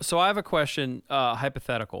So I have a question,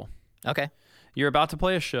 hypothetical. okay. You're about to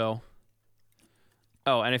play a show.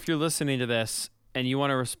 Oh, and if you're listening to this and you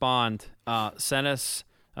want to respond, send us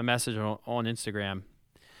a message on Instagram,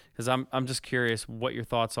 because I'm just curious what your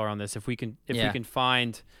thoughts are on this. If we can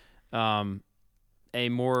find a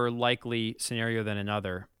more likely scenario than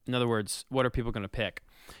another. In other words, what are people going to pick?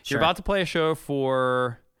 Sure. You're about to play a show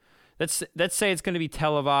for, let's say it's going to be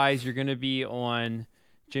televised. You're going to be on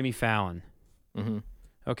Jimmy Fallon. Mm-hmm.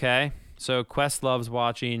 Okay, so Questlove's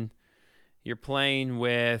watching. You're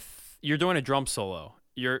doing a drum solo.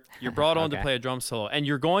 You're brought on Okay. to play a drum solo, and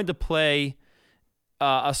you're going to play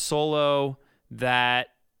a solo that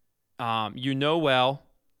well,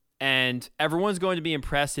 and everyone's going to be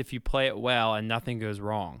impressed if you play it well and nothing goes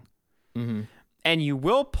wrong. Mm-hmm. And you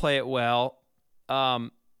will play it well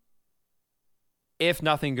if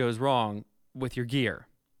nothing goes wrong with your gear.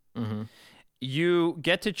 Mm-hmm. You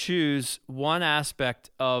get to choose one aspect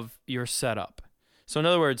of your setup. So in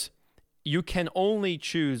other words, you can only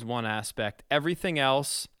choose one aspect. Everything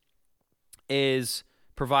else is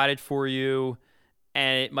provided for you,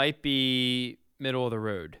 and it might be middle of the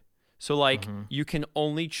road. So like you can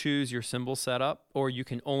only choose your cymbal setup, or you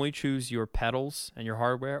can only choose your pedals and your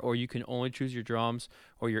hardware, or you can only choose your drums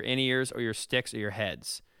or your in-ears or your sticks or your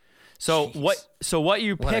heads. So Jeez. what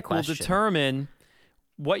you What a pick will question. determine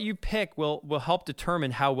what you pick will help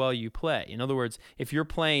determine how well you play. In other words, if you're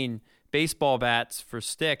playing baseball bats for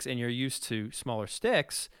sticks and you're used to smaller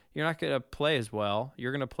sticks, you're not going to play as well.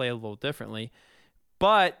 You're going to play a little differently.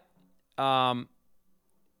 But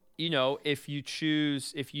if you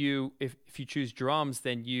choose drums,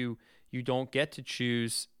 then you don't get to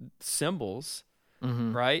choose cymbals,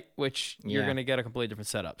 right? Which you're Yeah. going to get a completely different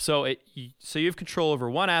setup. So you have control over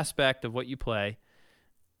one aspect of what you play.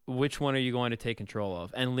 Which one are you going to take control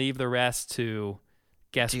of, and leave the rest to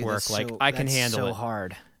guesswork? Dude, I can handle so it.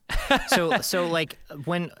 hard. So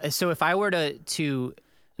if I were to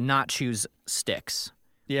not choose sticks,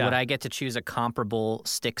 Yeah. would I get to choose a comparable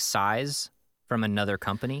stick size from another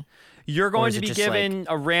company? You're Or going is to it be just given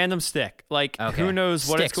a random stick. Like, Okay. who knows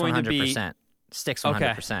what Sticks, it's going 100%. to be. Sticks Okay.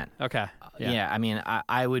 100%. Okay. Yeah. I mean,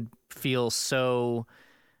 I would feel so.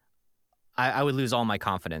 I would lose all my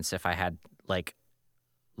confidence if I had like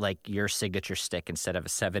your signature stick instead of a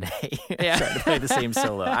 7A. Yeah. Trying to play the same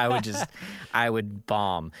solo. I would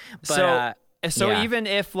bomb. But, So yeah. even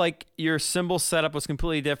if like your cymbal setup was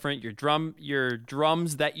completely different, your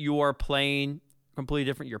drums that you are playing completely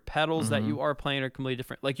different, your pedals that you are playing are completely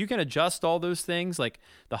different. Like, you can adjust all those things, like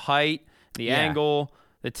the height, the Yeah. angle,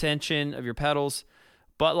 the tension of your pedals.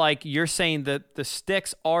 But like, you're saying that the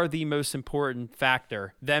sticks are the most important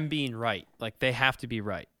factor, them being right. Like, they have to be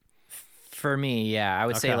right. For me, yeah, I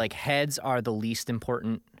would say Okay. like heads are the least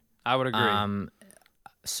important. I would agree.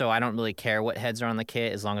 So I don't really care what heads are on the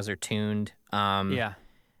kit as long as they're tuned. Yeah.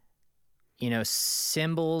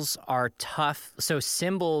 Cymbals are tough. So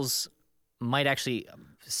cymbals might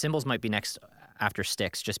be next after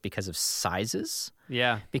sticks just because of sizes.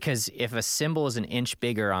 Yeah. Because if a cymbal is an inch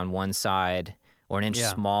bigger on one side or an inch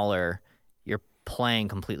Yeah. smaller, you're playing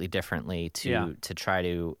completely differently to try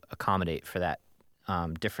to accommodate for that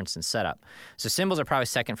difference in setup. So cymbals are probably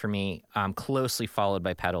second for me, closely followed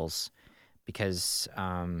by pedals, because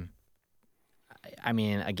I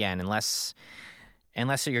mean, again, unless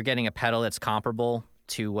you're getting a pedal that's comparable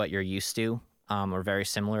to what you're used to or very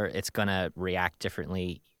similar, it's gonna react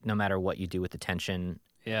differently no matter what you do with the tension.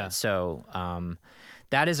 Yeah. So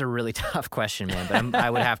that is a really tough question, man. But I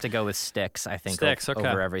would have to go with sticks. I think Sticks, okay.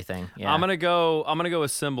 over everything. Yeah. I'm gonna go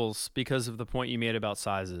with cymbals because of the point you made about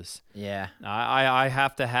sizes. Yeah. I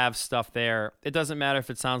have to have stuff there. It doesn't matter if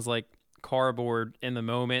it sounds like cardboard in the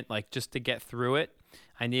moment, like, just to get through it,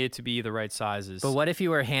 I need it to be the right sizes. But what if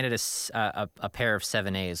you were handed a pair of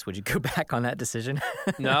 7As? Would you go back on that decision?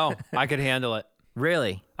 No, I could handle it.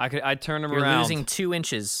 Really? I'd turn them You're around. losing 2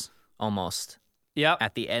 inches almost Yep.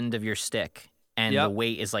 at the end of your stick, and Yep. the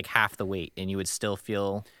weight is like half the weight, and you would still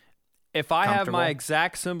feel If I have comfortable? my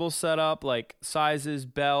exact cymbal set up, like sizes,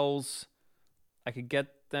 bells, I could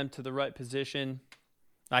get them to the right position,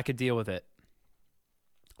 I could deal with it.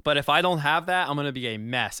 But if I don't have that, I'm going to be a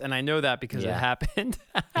mess. And I know that because it Yeah. happened.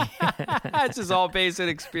 It's just all based on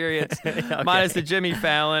experience. Minus the Jimmy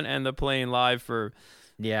Fallon and the playing live for,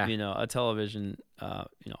 yeah. a television,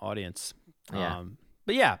 audience. Yeah.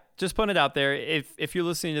 But yeah, just putting it out there. If you're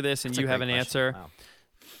listening to this and That's a you have great an question. answer, Wow.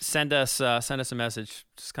 send us a message.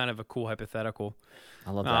 Just kind of a cool hypothetical. I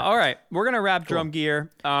love that. All right, we're gonna wrap drum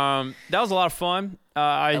gear. That was a lot of fun.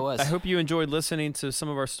 I That was. I hope you enjoyed listening to some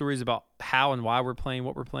of our stories about how and why we're playing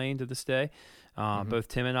what we're playing to this day. Both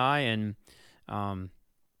Tim and I, and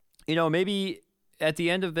maybe at the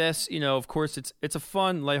end of this, of course it's a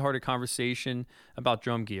fun, lighthearted conversation about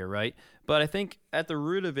drum gear, right? But I think at the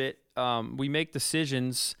root of it, we make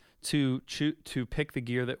decisions to pick the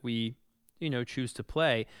gear that we, choose to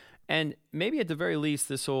play. And maybe at the very least,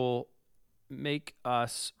 this will make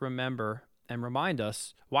us remember and remind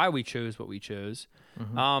us why we chose what we chose.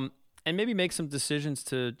 And maybe make some decisions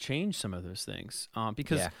to change some of those things.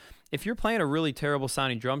 Because if you're playing a really terrible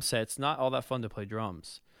sounding drum set, it's not all that fun to play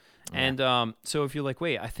drums. Yeah. And so if you're like,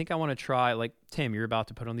 wait, I think I want to try, like Tim, you're about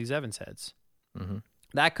to put on these Evans heads.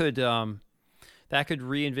 That could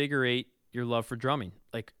reinvigorate your love for drumming,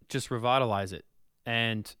 like just revitalize it.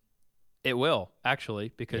 And it will,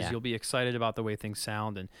 actually, because you'll be excited about the way things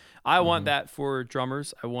sound. And I want that for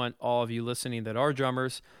drummers. I want all of you listening that are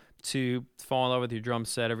drummers to fall in love with your drum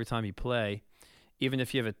set every time you play. Even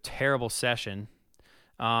if you have a terrible session,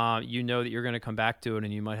 you know that you're going to come back to it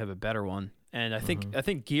and you might have a better one. And I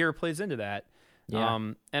think gear plays into that.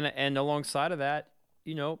 And alongside of that,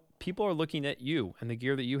 people are looking at you and the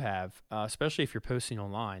gear that you have, especially if you're posting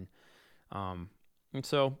online. And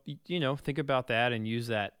so, think about that and use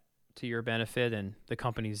that to your benefit and the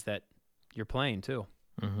companies that you're playing too.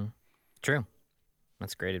 True.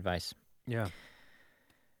 That's great advice. Yeah.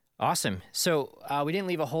 Awesome. So we didn't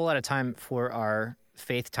leave a whole lot of time for our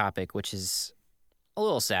faith topic, which is a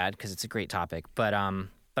little sad because it's a great topic. But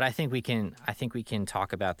I think we can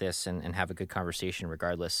talk about this and have a good conversation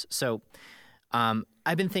regardless. So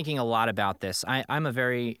I've been thinking a lot about this. I'm a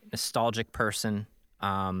very nostalgic person,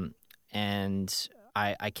 and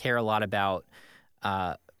I care a lot about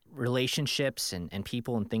relationships and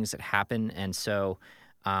people and things that happen. And so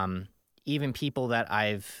even people that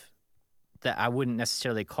I wouldn't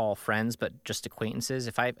necessarily call friends, but just acquaintances.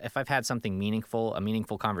 If I've had something meaningful, a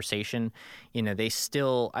meaningful conversation, they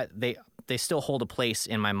still hold a place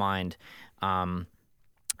in my mind, as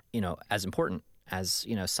important as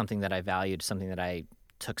something that I valued, something that I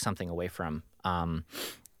took something away from.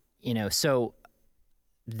 So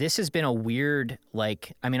this has been a weird,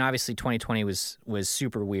 obviously 2020 was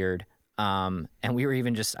super weird, and I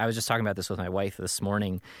was just talking about this with my wife this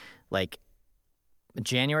morning, like.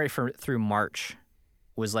 January through March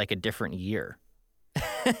was like a different year.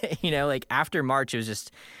 After March, it was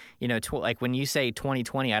just, when you say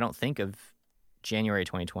 2020, I don't think of January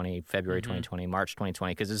 2020, February 2020, March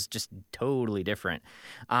 2020, because it's just totally different.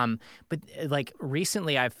 But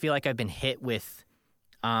recently, I feel like I've been hit with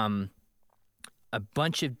a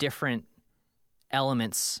bunch of different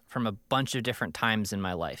elements from a bunch of different times in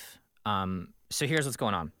my life. So here's what's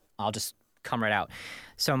going on. I'll just come right out.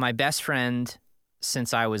 So my best friend,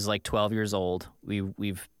 since I was 12 years old,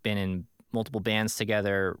 we've been in multiple bands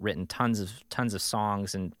together, written tons of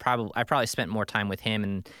songs, and I probably spent more time with him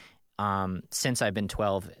and since I've been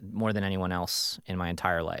 12 more than anyone else in my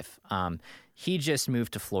entire life. He just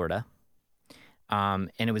moved to Florida,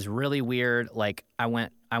 and it was really weird. I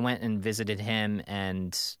went and visited him,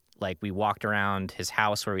 and we walked around his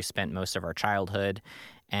house where we spent most of our childhood,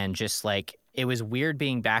 and just it was weird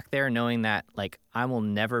being back there, knowing that I will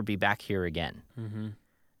never be back here again.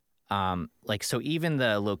 So even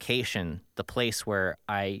the location, the place where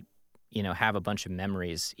I, have a bunch of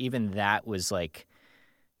memories, even that was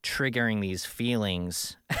triggering these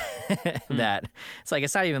feelings that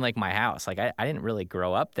it's not even my house. I didn't really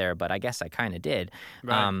grow up there, but I guess I kind of did.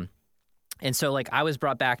 Right. And so I was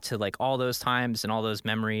brought back to all those times and all those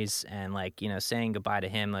memories, and saying goodbye to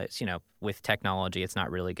him. With technology, it's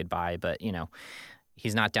not really goodbye, but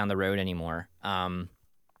he's not down the road anymore.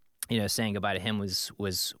 Saying goodbye to him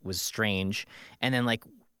was strange. And then I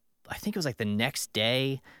think it was the next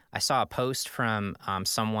day, I saw a post from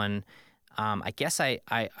someone. I guess I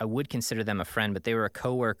would consider them a friend, but they were a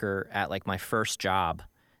coworker at my first job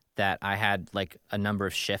that I had a number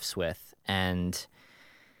of shifts with, and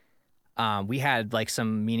we had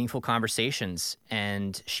some meaningful conversations,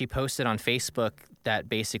 and she posted on Facebook that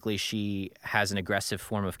basically she has an aggressive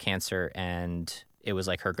form of cancer, and it was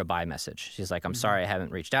her goodbye message. She's like, I'm sorry I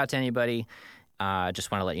haven't reached out to anybody.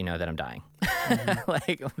 Just want to let you know that I'm dying.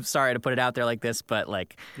 I'm sorry to put it out there like this, but I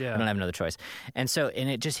don't have another choice. And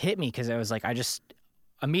it just hit me because I was I just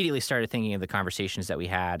immediately started thinking of the conversations that we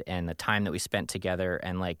had and the time that we spent together,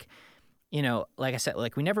 and like I said,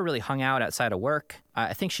 we never really hung out outside of work.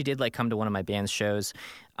 I think she did come to one of my band's shows,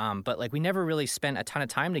 but we never really spent a ton of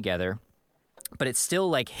time together. But it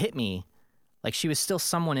still hit me, she was still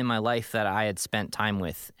someone in my life that I had spent time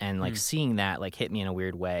with, and seeing that hit me in a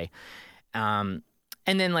weird way. And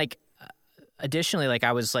then additionally,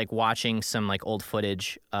 I was watching some old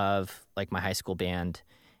footage of my high school band,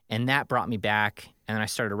 and that brought me back. And then I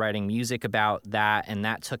started writing music about that, and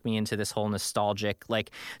that took me into this whole nostalgic,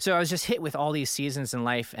 so I was just hit with all these seasons in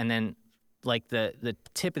life. And then the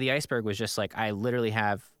tip of the iceberg was just I literally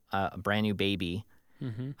have a brand new baby.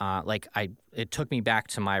 It took me back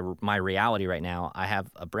to my reality right now. I have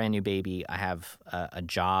a brand new baby. I have a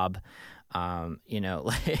job. My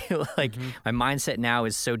mindset now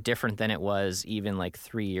is so different than it was even like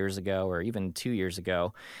 3 years ago or even 2 years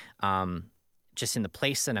ago. Just in the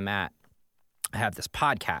place that I'm at, I have this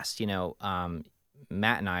podcast.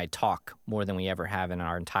 Matt and I talk more than we ever have in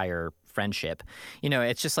our entire friendship.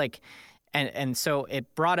 It's just like, and so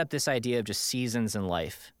it brought up this idea of just seasons in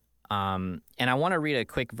life. And I want to read a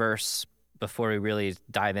quick verse before we really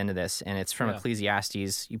dive into this, and it's from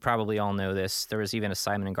Ecclesiastes. You probably all know this. There was even a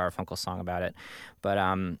Simon and Garfunkel song about it. But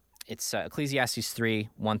it's Ecclesiastes 3,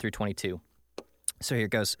 1 through 22. So here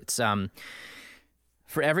it goes. It's,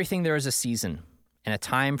 for everything there is a season, and a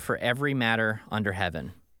time for every matter under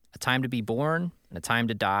heaven, a time to be born and a time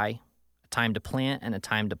to die, a time to plant and a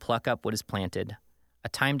time to pluck up what is planted, a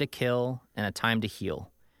time to kill and a time to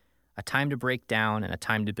heal, a time to break down and a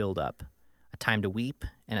time to build up, a time to weep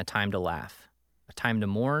and a time to laugh, a time to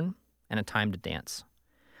mourn and a time to dance,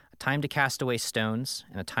 a time to cast away stones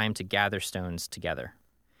and a time to gather stones together,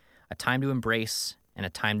 a time to embrace and a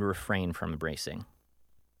time to refrain from embracing.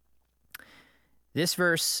 This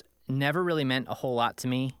verse never really meant a whole lot to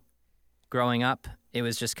me growing up. It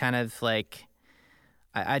was just kind of like,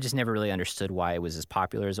 I just never really understood why it was as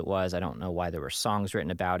popular as it was. I don't know why there were songs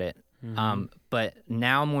written about it. But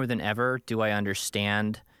now more than ever do I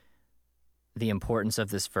understand the importance of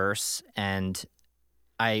this verse, and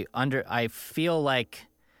I feel like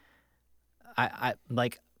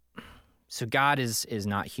so God is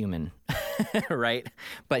not human, right?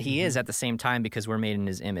 But he is at the same time, because we're made in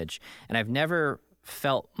his image. And I've never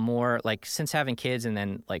felt more like, since having kids and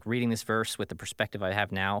then like reading this verse with the perspective I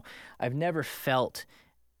have now, I've never felt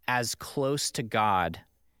as close to God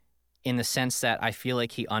in the sense that I feel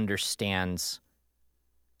like he understands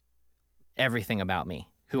everything about me,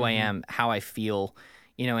 who I am, how I feel.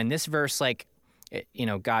 In this verse,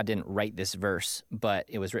 God didn't write this verse, but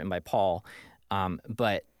it was written by Paul.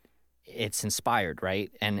 But it's inspired,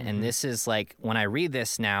 right? And this is like, when I read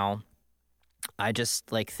this now, I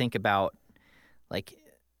just like think about like,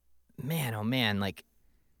 man, oh man, like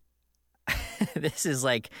this is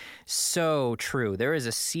like so true. There is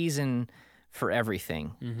a season for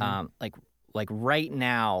everything. Like right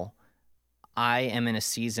now, I am in a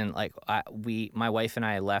season, like my wife and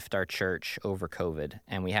I left our church over COVID,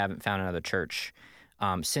 and we haven't found another church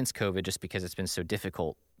since COVID, just because it's been so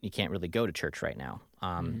difficult. You can't really go to church right now.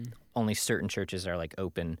 Only certain churches are like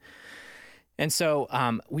open. And so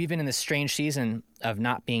we've been in this strange season of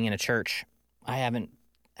not being in a church. I haven't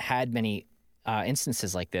had many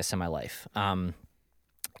instances like this in my life. And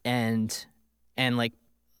like,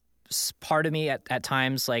 part of me at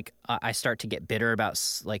times, like I start to get bitter about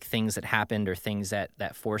like things that happened or things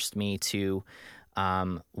that forced me to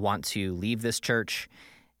want to leave this church.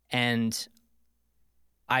 And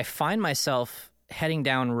I find myself heading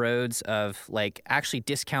down roads of like actually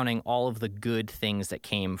discounting all of the good things that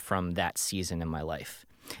came from that season in my life.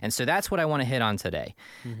 And so that's what I want to hit on today.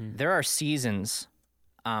 There are seasons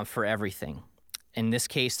for everything. In this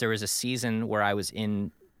case, there was a season where I was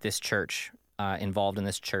in this church, involved in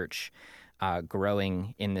this church,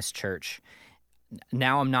 growing in this church.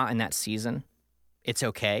 Now I'm not in that season. It's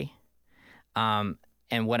okay. And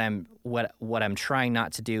what I'm trying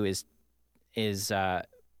not to do is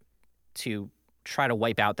to try to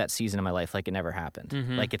wipe out that season of my life like it never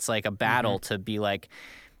happened. Like it's like a battle to be like,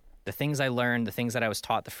 the things I learned, the things that I was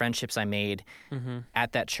taught, the friendships I made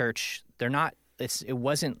at that church, it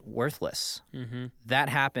wasn't worthless. That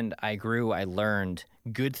happened. I grew, I learned.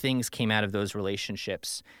 Good things came out of those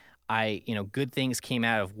relationships. Good things came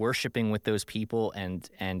out of worshiping with those people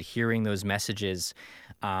and hearing those messages.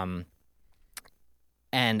 And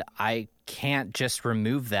I can't just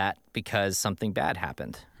remove that because something bad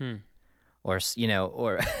happened. Or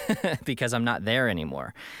because I'm not there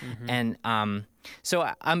anymore. And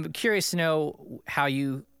so I'm curious to know how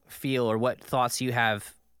you feel or what thoughts you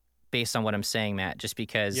have based on what I'm saying, Matt, just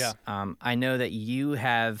because I know that you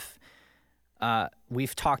have,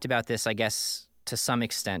 we've talked about this, I guess, to some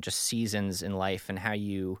extent, just seasons in life and how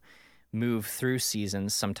you move through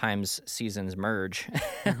seasons. Sometimes seasons merge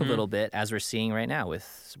a little bit, as we're seeing right now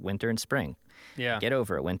with winter and spring. Yeah. Get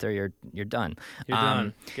over it, winter. You're done. You're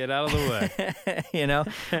done. Get out of the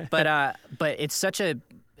way. But it's such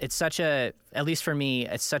a, at least for me,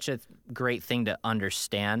 it's such a great thing to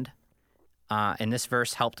understand. And this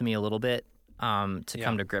verse helped me a little bit to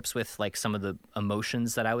come to grips with like some of the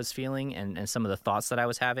emotions that I was feeling and some of the thoughts that I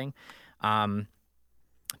was having.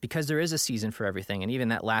 Because there is a season for everything. And even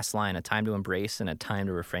that last line, a time to embrace and a time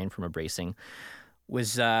to refrain from embracing,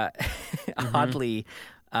 was oddly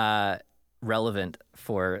relevant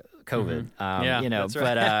for COVID. Yeah, that's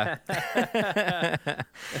right. but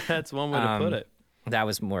that's one way to put it. That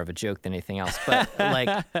was more of a joke than anything else. But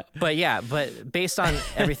but based on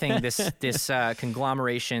everything, this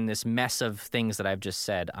conglomeration, this mess of things that I've just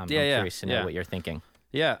said, I'm curious to know what you're thinking.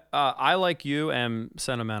 Yeah, I, like you, am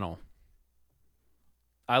sentimental.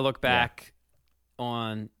 I look back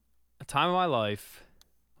on a time of my life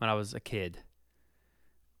when I was a kid,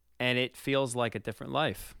 and it feels like a different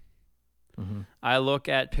life. Mm-hmm. I look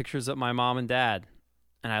at pictures of my mom and dad,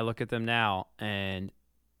 and I look at them now, and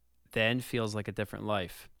then feels like a different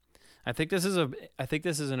life. I think this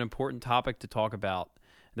is an important topic to talk about.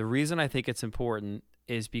 The reason I think it's important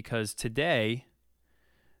is because today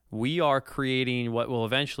we are creating what will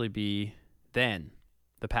eventually be then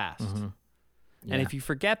the past. Mm-hmm. Yeah. And if you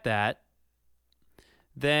forget that,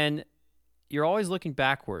 then you're always looking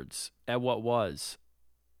backwards at what was,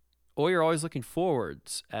 or you're always looking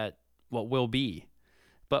forwards at what will be.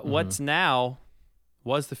 But what's now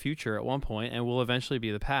was the future at one point and will eventually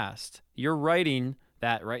be the past. You're writing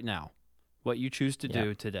that right now, what you choose to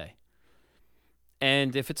do today.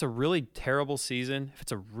 And if it's a really terrible season, if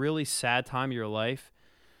it's a really sad time of your life,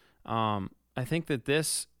 I think that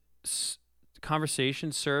this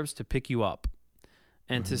conversation serves to pick you up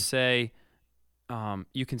and to say,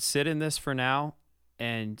 you can sit in this for now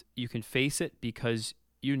and you can face it because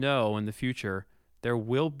you know in the future there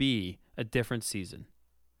will be a different season.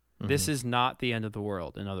 This is not the end of the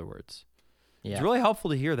world, in other words. Yeah. It's really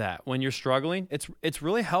helpful to hear that when you're struggling. It's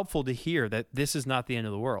really helpful to hear that this is not the end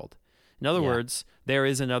of the world. In other words, there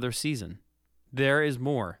is another season. There is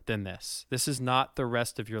more than this. This is not the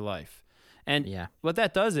rest of your life. And what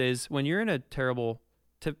that does is when you're in a terrible,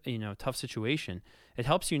 tough situation, it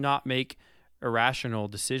helps you not make irrational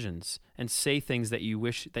decisions and say things that you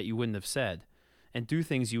wish that you wouldn't have said and do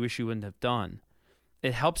things you wish you wouldn't have done.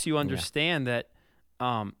 It helps you understand that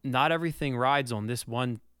not everything rides on this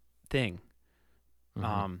one thing.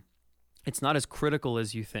 It's not as critical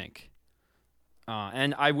as you think.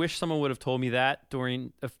 And I wish someone would have told me that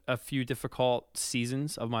during a few difficult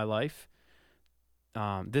seasons of my life.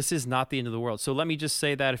 This is not the end of the world. So let me just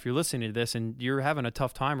say that if you're listening to this and you're having a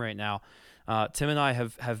tough time right now, Tim and I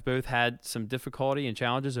have both had some difficulty and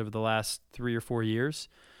challenges over the last 3 or 4 years.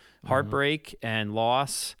 Heartbreak and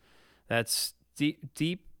loss, that's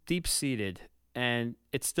deep-seated, and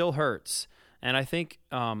it still hurts. And I think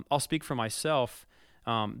I'll speak for myself.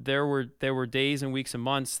 There were days and weeks and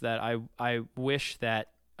months that I wish that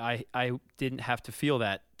I didn't have to feel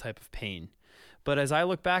that type of pain. But as I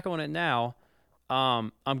look back on it now,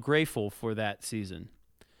 I'm grateful for that season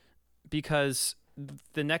because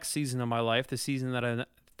the next season of my life, the season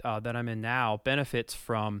that I'm in now, benefits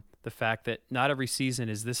from the fact that not every season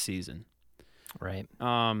is this season. Right.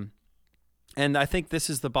 And I think this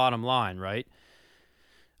is the bottom line, right?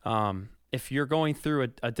 If you're going through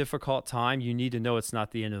a difficult time, you need to know it's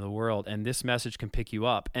not the end of the world, and this message can pick you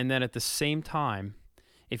up. And then at the same time,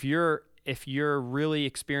 if you're really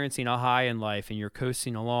experiencing a high in life and you're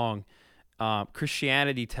coasting along,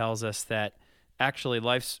 Christianity tells us that actually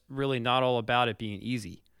life's really not all about it being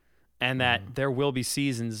easy, and that there will be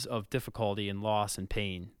seasons of difficulty and loss and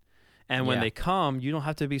pain. And when they come, you don't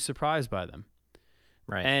have to be surprised by them.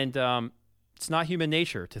 Right. And it's not human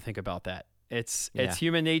nature to think about that. It's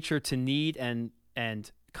human nature to need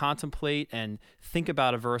and contemplate and think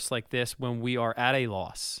about a verse like this when we are at a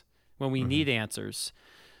loss, when we need answers.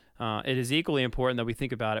 It is equally important that we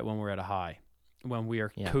think about it when we're at a high, when we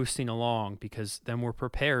are coasting along, because then we're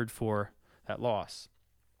prepared for that loss.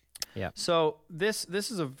 Yeah. So this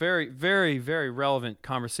is a very, very, very relevant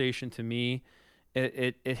conversation to me.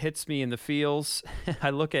 It hits me in the feels. I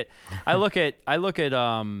look at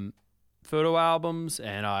photo albums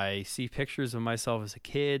and I see pictures of myself as a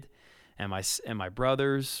kid and my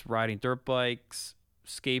brothers riding dirt bikes,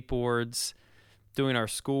 skateboards, doing our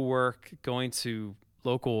schoolwork, going to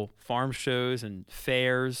local farm shows and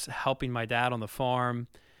fairs, helping my dad on the farm,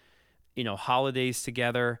 holidays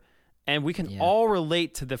together. And we can all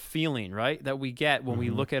relate to the feeling, right, that we get when we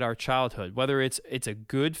look at our childhood, whether it's a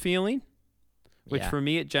good feeling, which for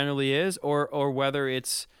me it generally is, or whether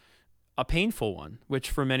it's a painful one, which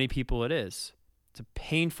for many people it is. It's a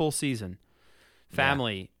painful season.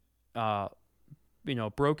 Family,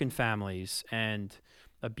 broken families and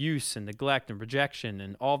abuse and neglect and rejection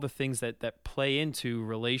and all the things that play into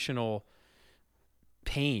relational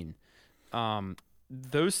pain.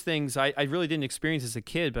 Those things I really didn't experience as a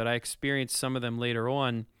kid, but I experienced some of them later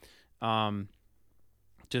on.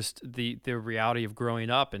 Just the reality of growing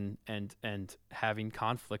up and having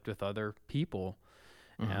conflict with other people.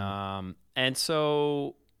 And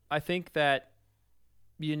so I think that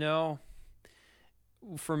you know,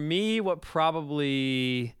 for me, what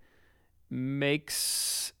probably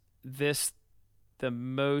makes this the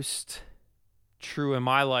most true in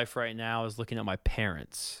my life right now is looking at my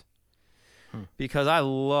parents. Because I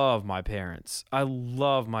love my parents. I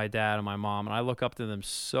love my dad and my mom, and I look up to them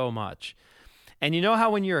so much. And you know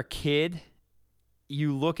how when you're a kid,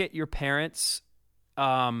 you look at your parents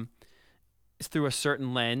through a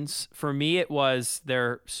certain lens? For me, it was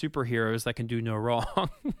they're superheroes that can do no wrong.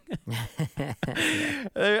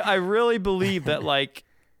 I really believe that, like,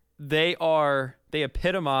 they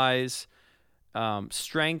epitomize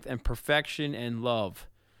strength and perfection and love,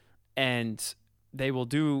 and they will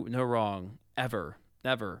do no wrong ever,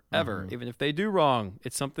 never, ever. Even if they do wrong,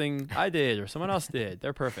 it's something I did or someone else did.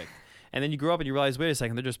 They're perfect. And then you grow up and you realize, wait a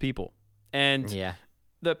second, they're just people. And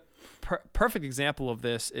the perfect example of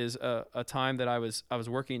this is a time that I was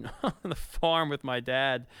working on the farm with my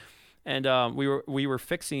dad, and we were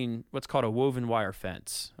fixing what's called a woven wire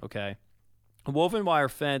fence. Okay, a woven wire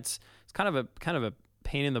fence is kind of a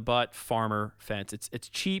pain in the butt farmer fence. It's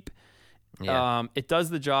cheap. Yeah. It does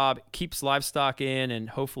the job, keeps livestock in, and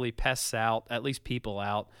hopefully pests out, at least people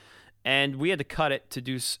out. And we had to cut it to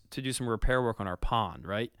do some repair work on our pond,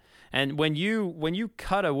 right? And when you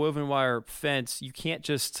cut a woven wire fence, you can't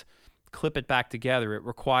just clip it back together. It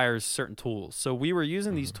requires certain tools. So we were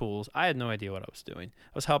using these tools. I had no idea what I was doing.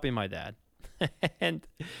 I was helping my dad, and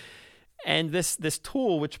this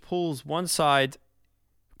tool, which pulls one side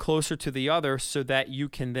closer to the other so that you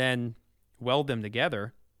can then weld them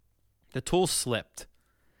together, the tool slipped.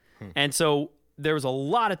 And so there was a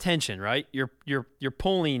lot of tension, right? You're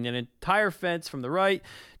pulling an entire fence from the right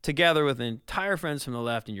together with an entire fence from the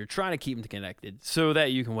left, and you're trying to keep them connected so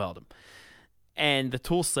that you can weld them. And the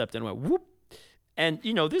tool slipped and went whoop. And,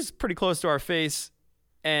 you know, this is pretty close to our face,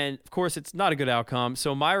 and of course it's not a good outcome.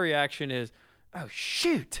 So my reaction is, oh,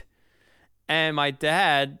 shoot. And my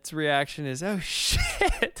dad's reaction is, oh,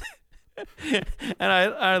 shit. And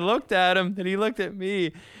I looked at him, and he looked at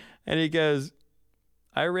me, and he goes,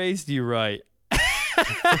 I raised you right.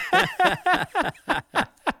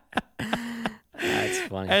 That's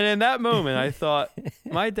funny. And in that moment, I thought,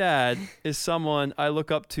 my dad is someone I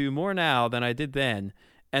look up to more now than I did then.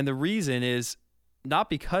 And the reason is not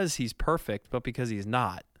because he's perfect, but because he's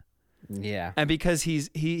not. Yeah. And because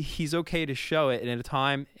he's okay to show it in a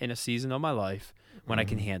time, in a season of my life when I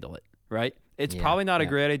can handle it, right? It's probably not a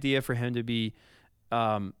great idea for him to be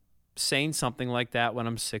saying something like that when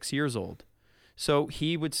I'm 6 years old. So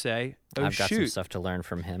he would say, oh, I've got shoot. some stuff to learn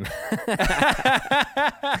from him.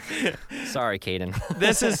 Sorry, Caden.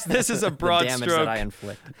 This is a broad the damage stroke. that I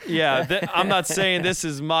inflict. Yeah, I'm not saying this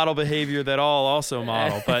is model behavior that all also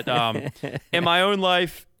model, but in my own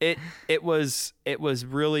life, it was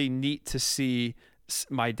really neat to see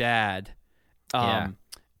my dad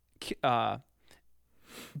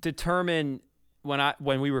determine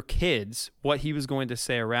when we were kids what he was going to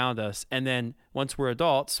say around us, and then once we're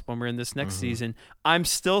adults, when we're in this next season, I'm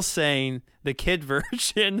still saying the kid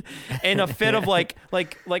version in a fit of like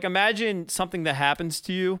imagine something that happens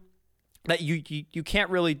to you that you can't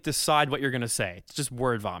really decide what you're going to say. It's just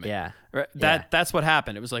word vomit. Yeah. Right? That's what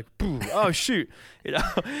happened. It was like, boom, oh shoot. You know?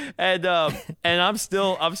 And I'm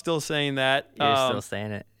still saying that. You're still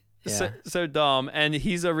saying it. Yeah. So dumb. And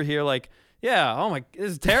he's over here like, yeah, oh my,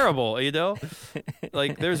 this is terrible, you know?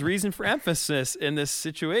 Like, there's reason for emphasis in this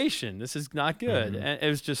situation. This is not good. And it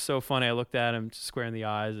was just so funny. I looked at him square in the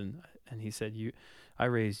eyes, and he said, I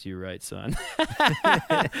raised you right, son.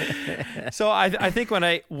 So I think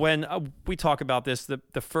when we talk about this, the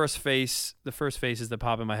first faces that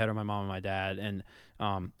pop in my head are my mom and my dad. And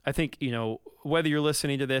I think, you know, whether you're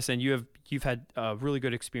listening to this and you've had a really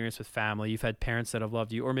good experience with family, you've had parents that have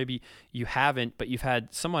loved you, or maybe you haven't, but you've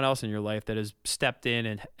had someone else in your life that has stepped in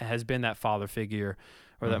and has been that father figure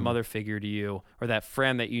or that mother figure to you, or that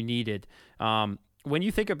friend that you needed. When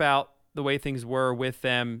you think about the way things were with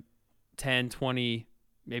them 10, 20,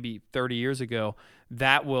 maybe 30 years ago,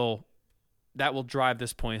 that will drive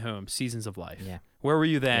this point home. Seasons of life. Yeah. Where were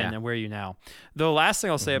you then and where are you now? The last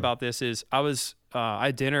thing I'll say about this is I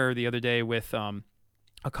had dinner the other day with a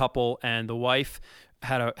couple, and the wife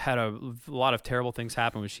had a lot of terrible things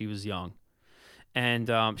happen when she was young.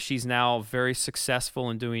 And she's now very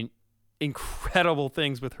successful in doing incredible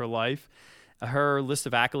things with her life. Her list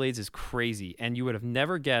of accolades is crazy, and you would have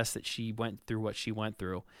never guessed that she went through what she went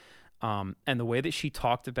through. And the way that she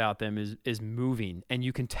talked about them is moving. And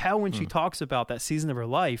you can tell when she talks about that season of her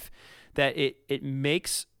life that it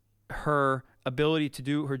makes her ability to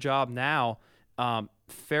do her job now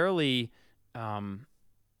fairly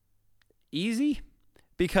easy,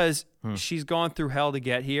 because she's gone through hell to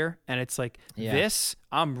get here. And it's like, this,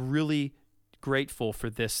 I'm really grateful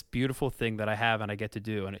for this beautiful thing that I have and I get to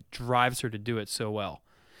do. And it drives her to do it so well.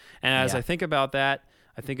 And as I think about that,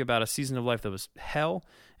 I think about a season of life that was hell,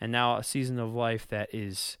 and now a season of life that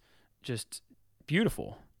is just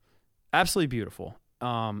beautiful, absolutely beautiful.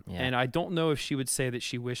 And I don't know if she would say that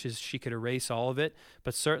she wishes she could erase all of it,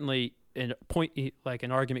 but certainly an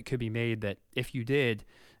argument could be made that if you did,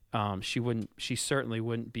 she certainly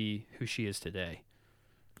wouldn't be who she is today.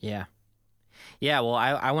 Yeah. Yeah, well,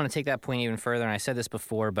 I want to take that point even further, and I said this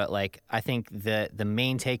before, but like I think the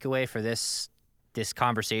main takeaway for this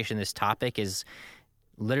conversation, this topic is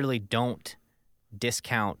literally don't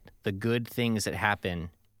discount the good things that happen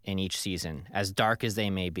in each season, as dark as they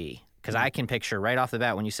may be. Because I can picture right off the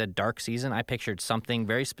bat, when you said dark season, I pictured something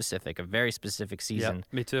very specific, a very specific season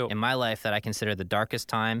me too. in my life that I consider the darkest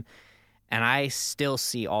time. And I still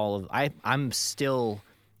see I'm still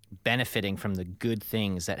benefiting from the good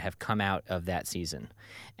things that have come out of that season.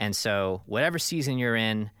 And so whatever season you're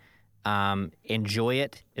in, enjoy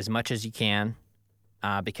it as much as you can.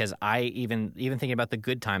 Because I even thinking about the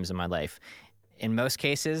good times in my life, in most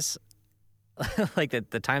cases, like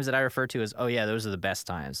the times that I refer to as, oh yeah, those are the best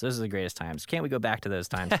times. Those are the greatest times. Can't we go back to those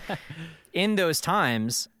times? In those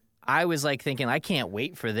times, I was like thinking, I can't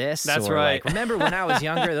wait for this. That's or right. Like, remember when I was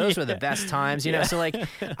younger, those were the best times, you know? So like,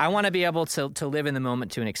 I want to be able to live in the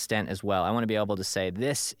moment to an extent as well. I want to be able to say,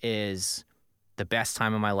 this is the best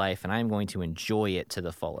time of my life and I'm going to enjoy it to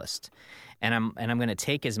the fullest. And I'm going to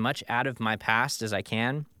take as much out of my past as I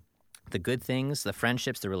can, the good things, the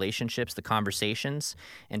friendships, the relationships, the conversations,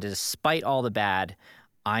 and despite all the bad,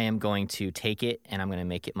 I am going to take it and I'm going to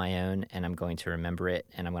make it my own, and I'm going to remember it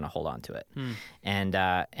and I'm going to hold on to it.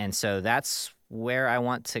 And so that's where I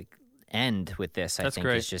want to end with this. I think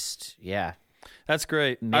it's just That's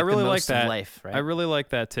great. I really like that. Life, right? I really like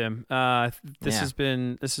that, Tim. This has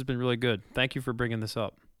been really good. Thank you for bringing this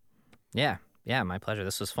up. Yeah, my pleasure.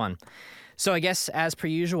 This was fun. So I guess, as per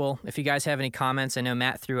usual, if you guys have any comments, I know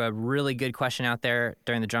Matt threw a really good question out there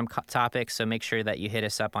during the drum topic, so make sure that you hit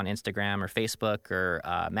us up on Instagram or Facebook or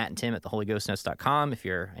Matt and Tim at theholyghostnotes.com if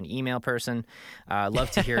you're an email person. Love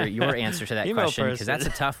to hear your answer to that question, because that's a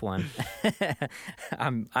tough one.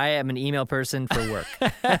 I am an email person for work.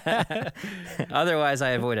 Otherwise, I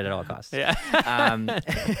avoid it at all costs. Yeah.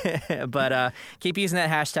 But keep using that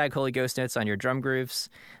hashtag Holy Ghost Notes on your drum grooves.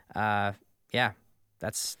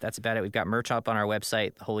 That's about it. We've got merch up on our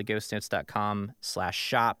website,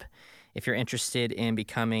 holyghostnotes.com/shop. If you're interested in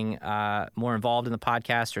becoming more involved in the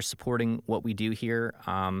podcast or supporting what we do here,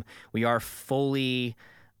 we are fully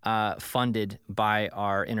funded by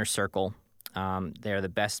our inner circle. They're the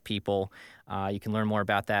best people. You can learn more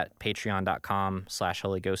about that at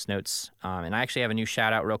patreon.com/holyghostnotes. And I actually have a new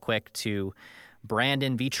shout out real quick to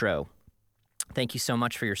Brandon Vitro. Thank you so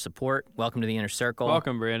much for your support. Welcome to the inner circle.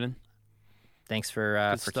 Welcome, Brandon. Thanks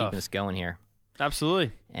for keeping us going here.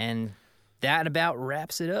 Absolutely. And that about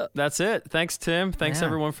wraps it up. That's it. Thanks, Tim. Thanks,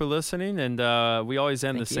 everyone, for listening. And we always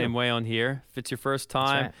end same way on here. If it's your first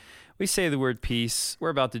time, we say the word peace.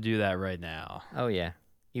 We're about to do that right now. Oh, yeah.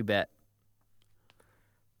 You bet.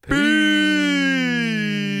 Peace.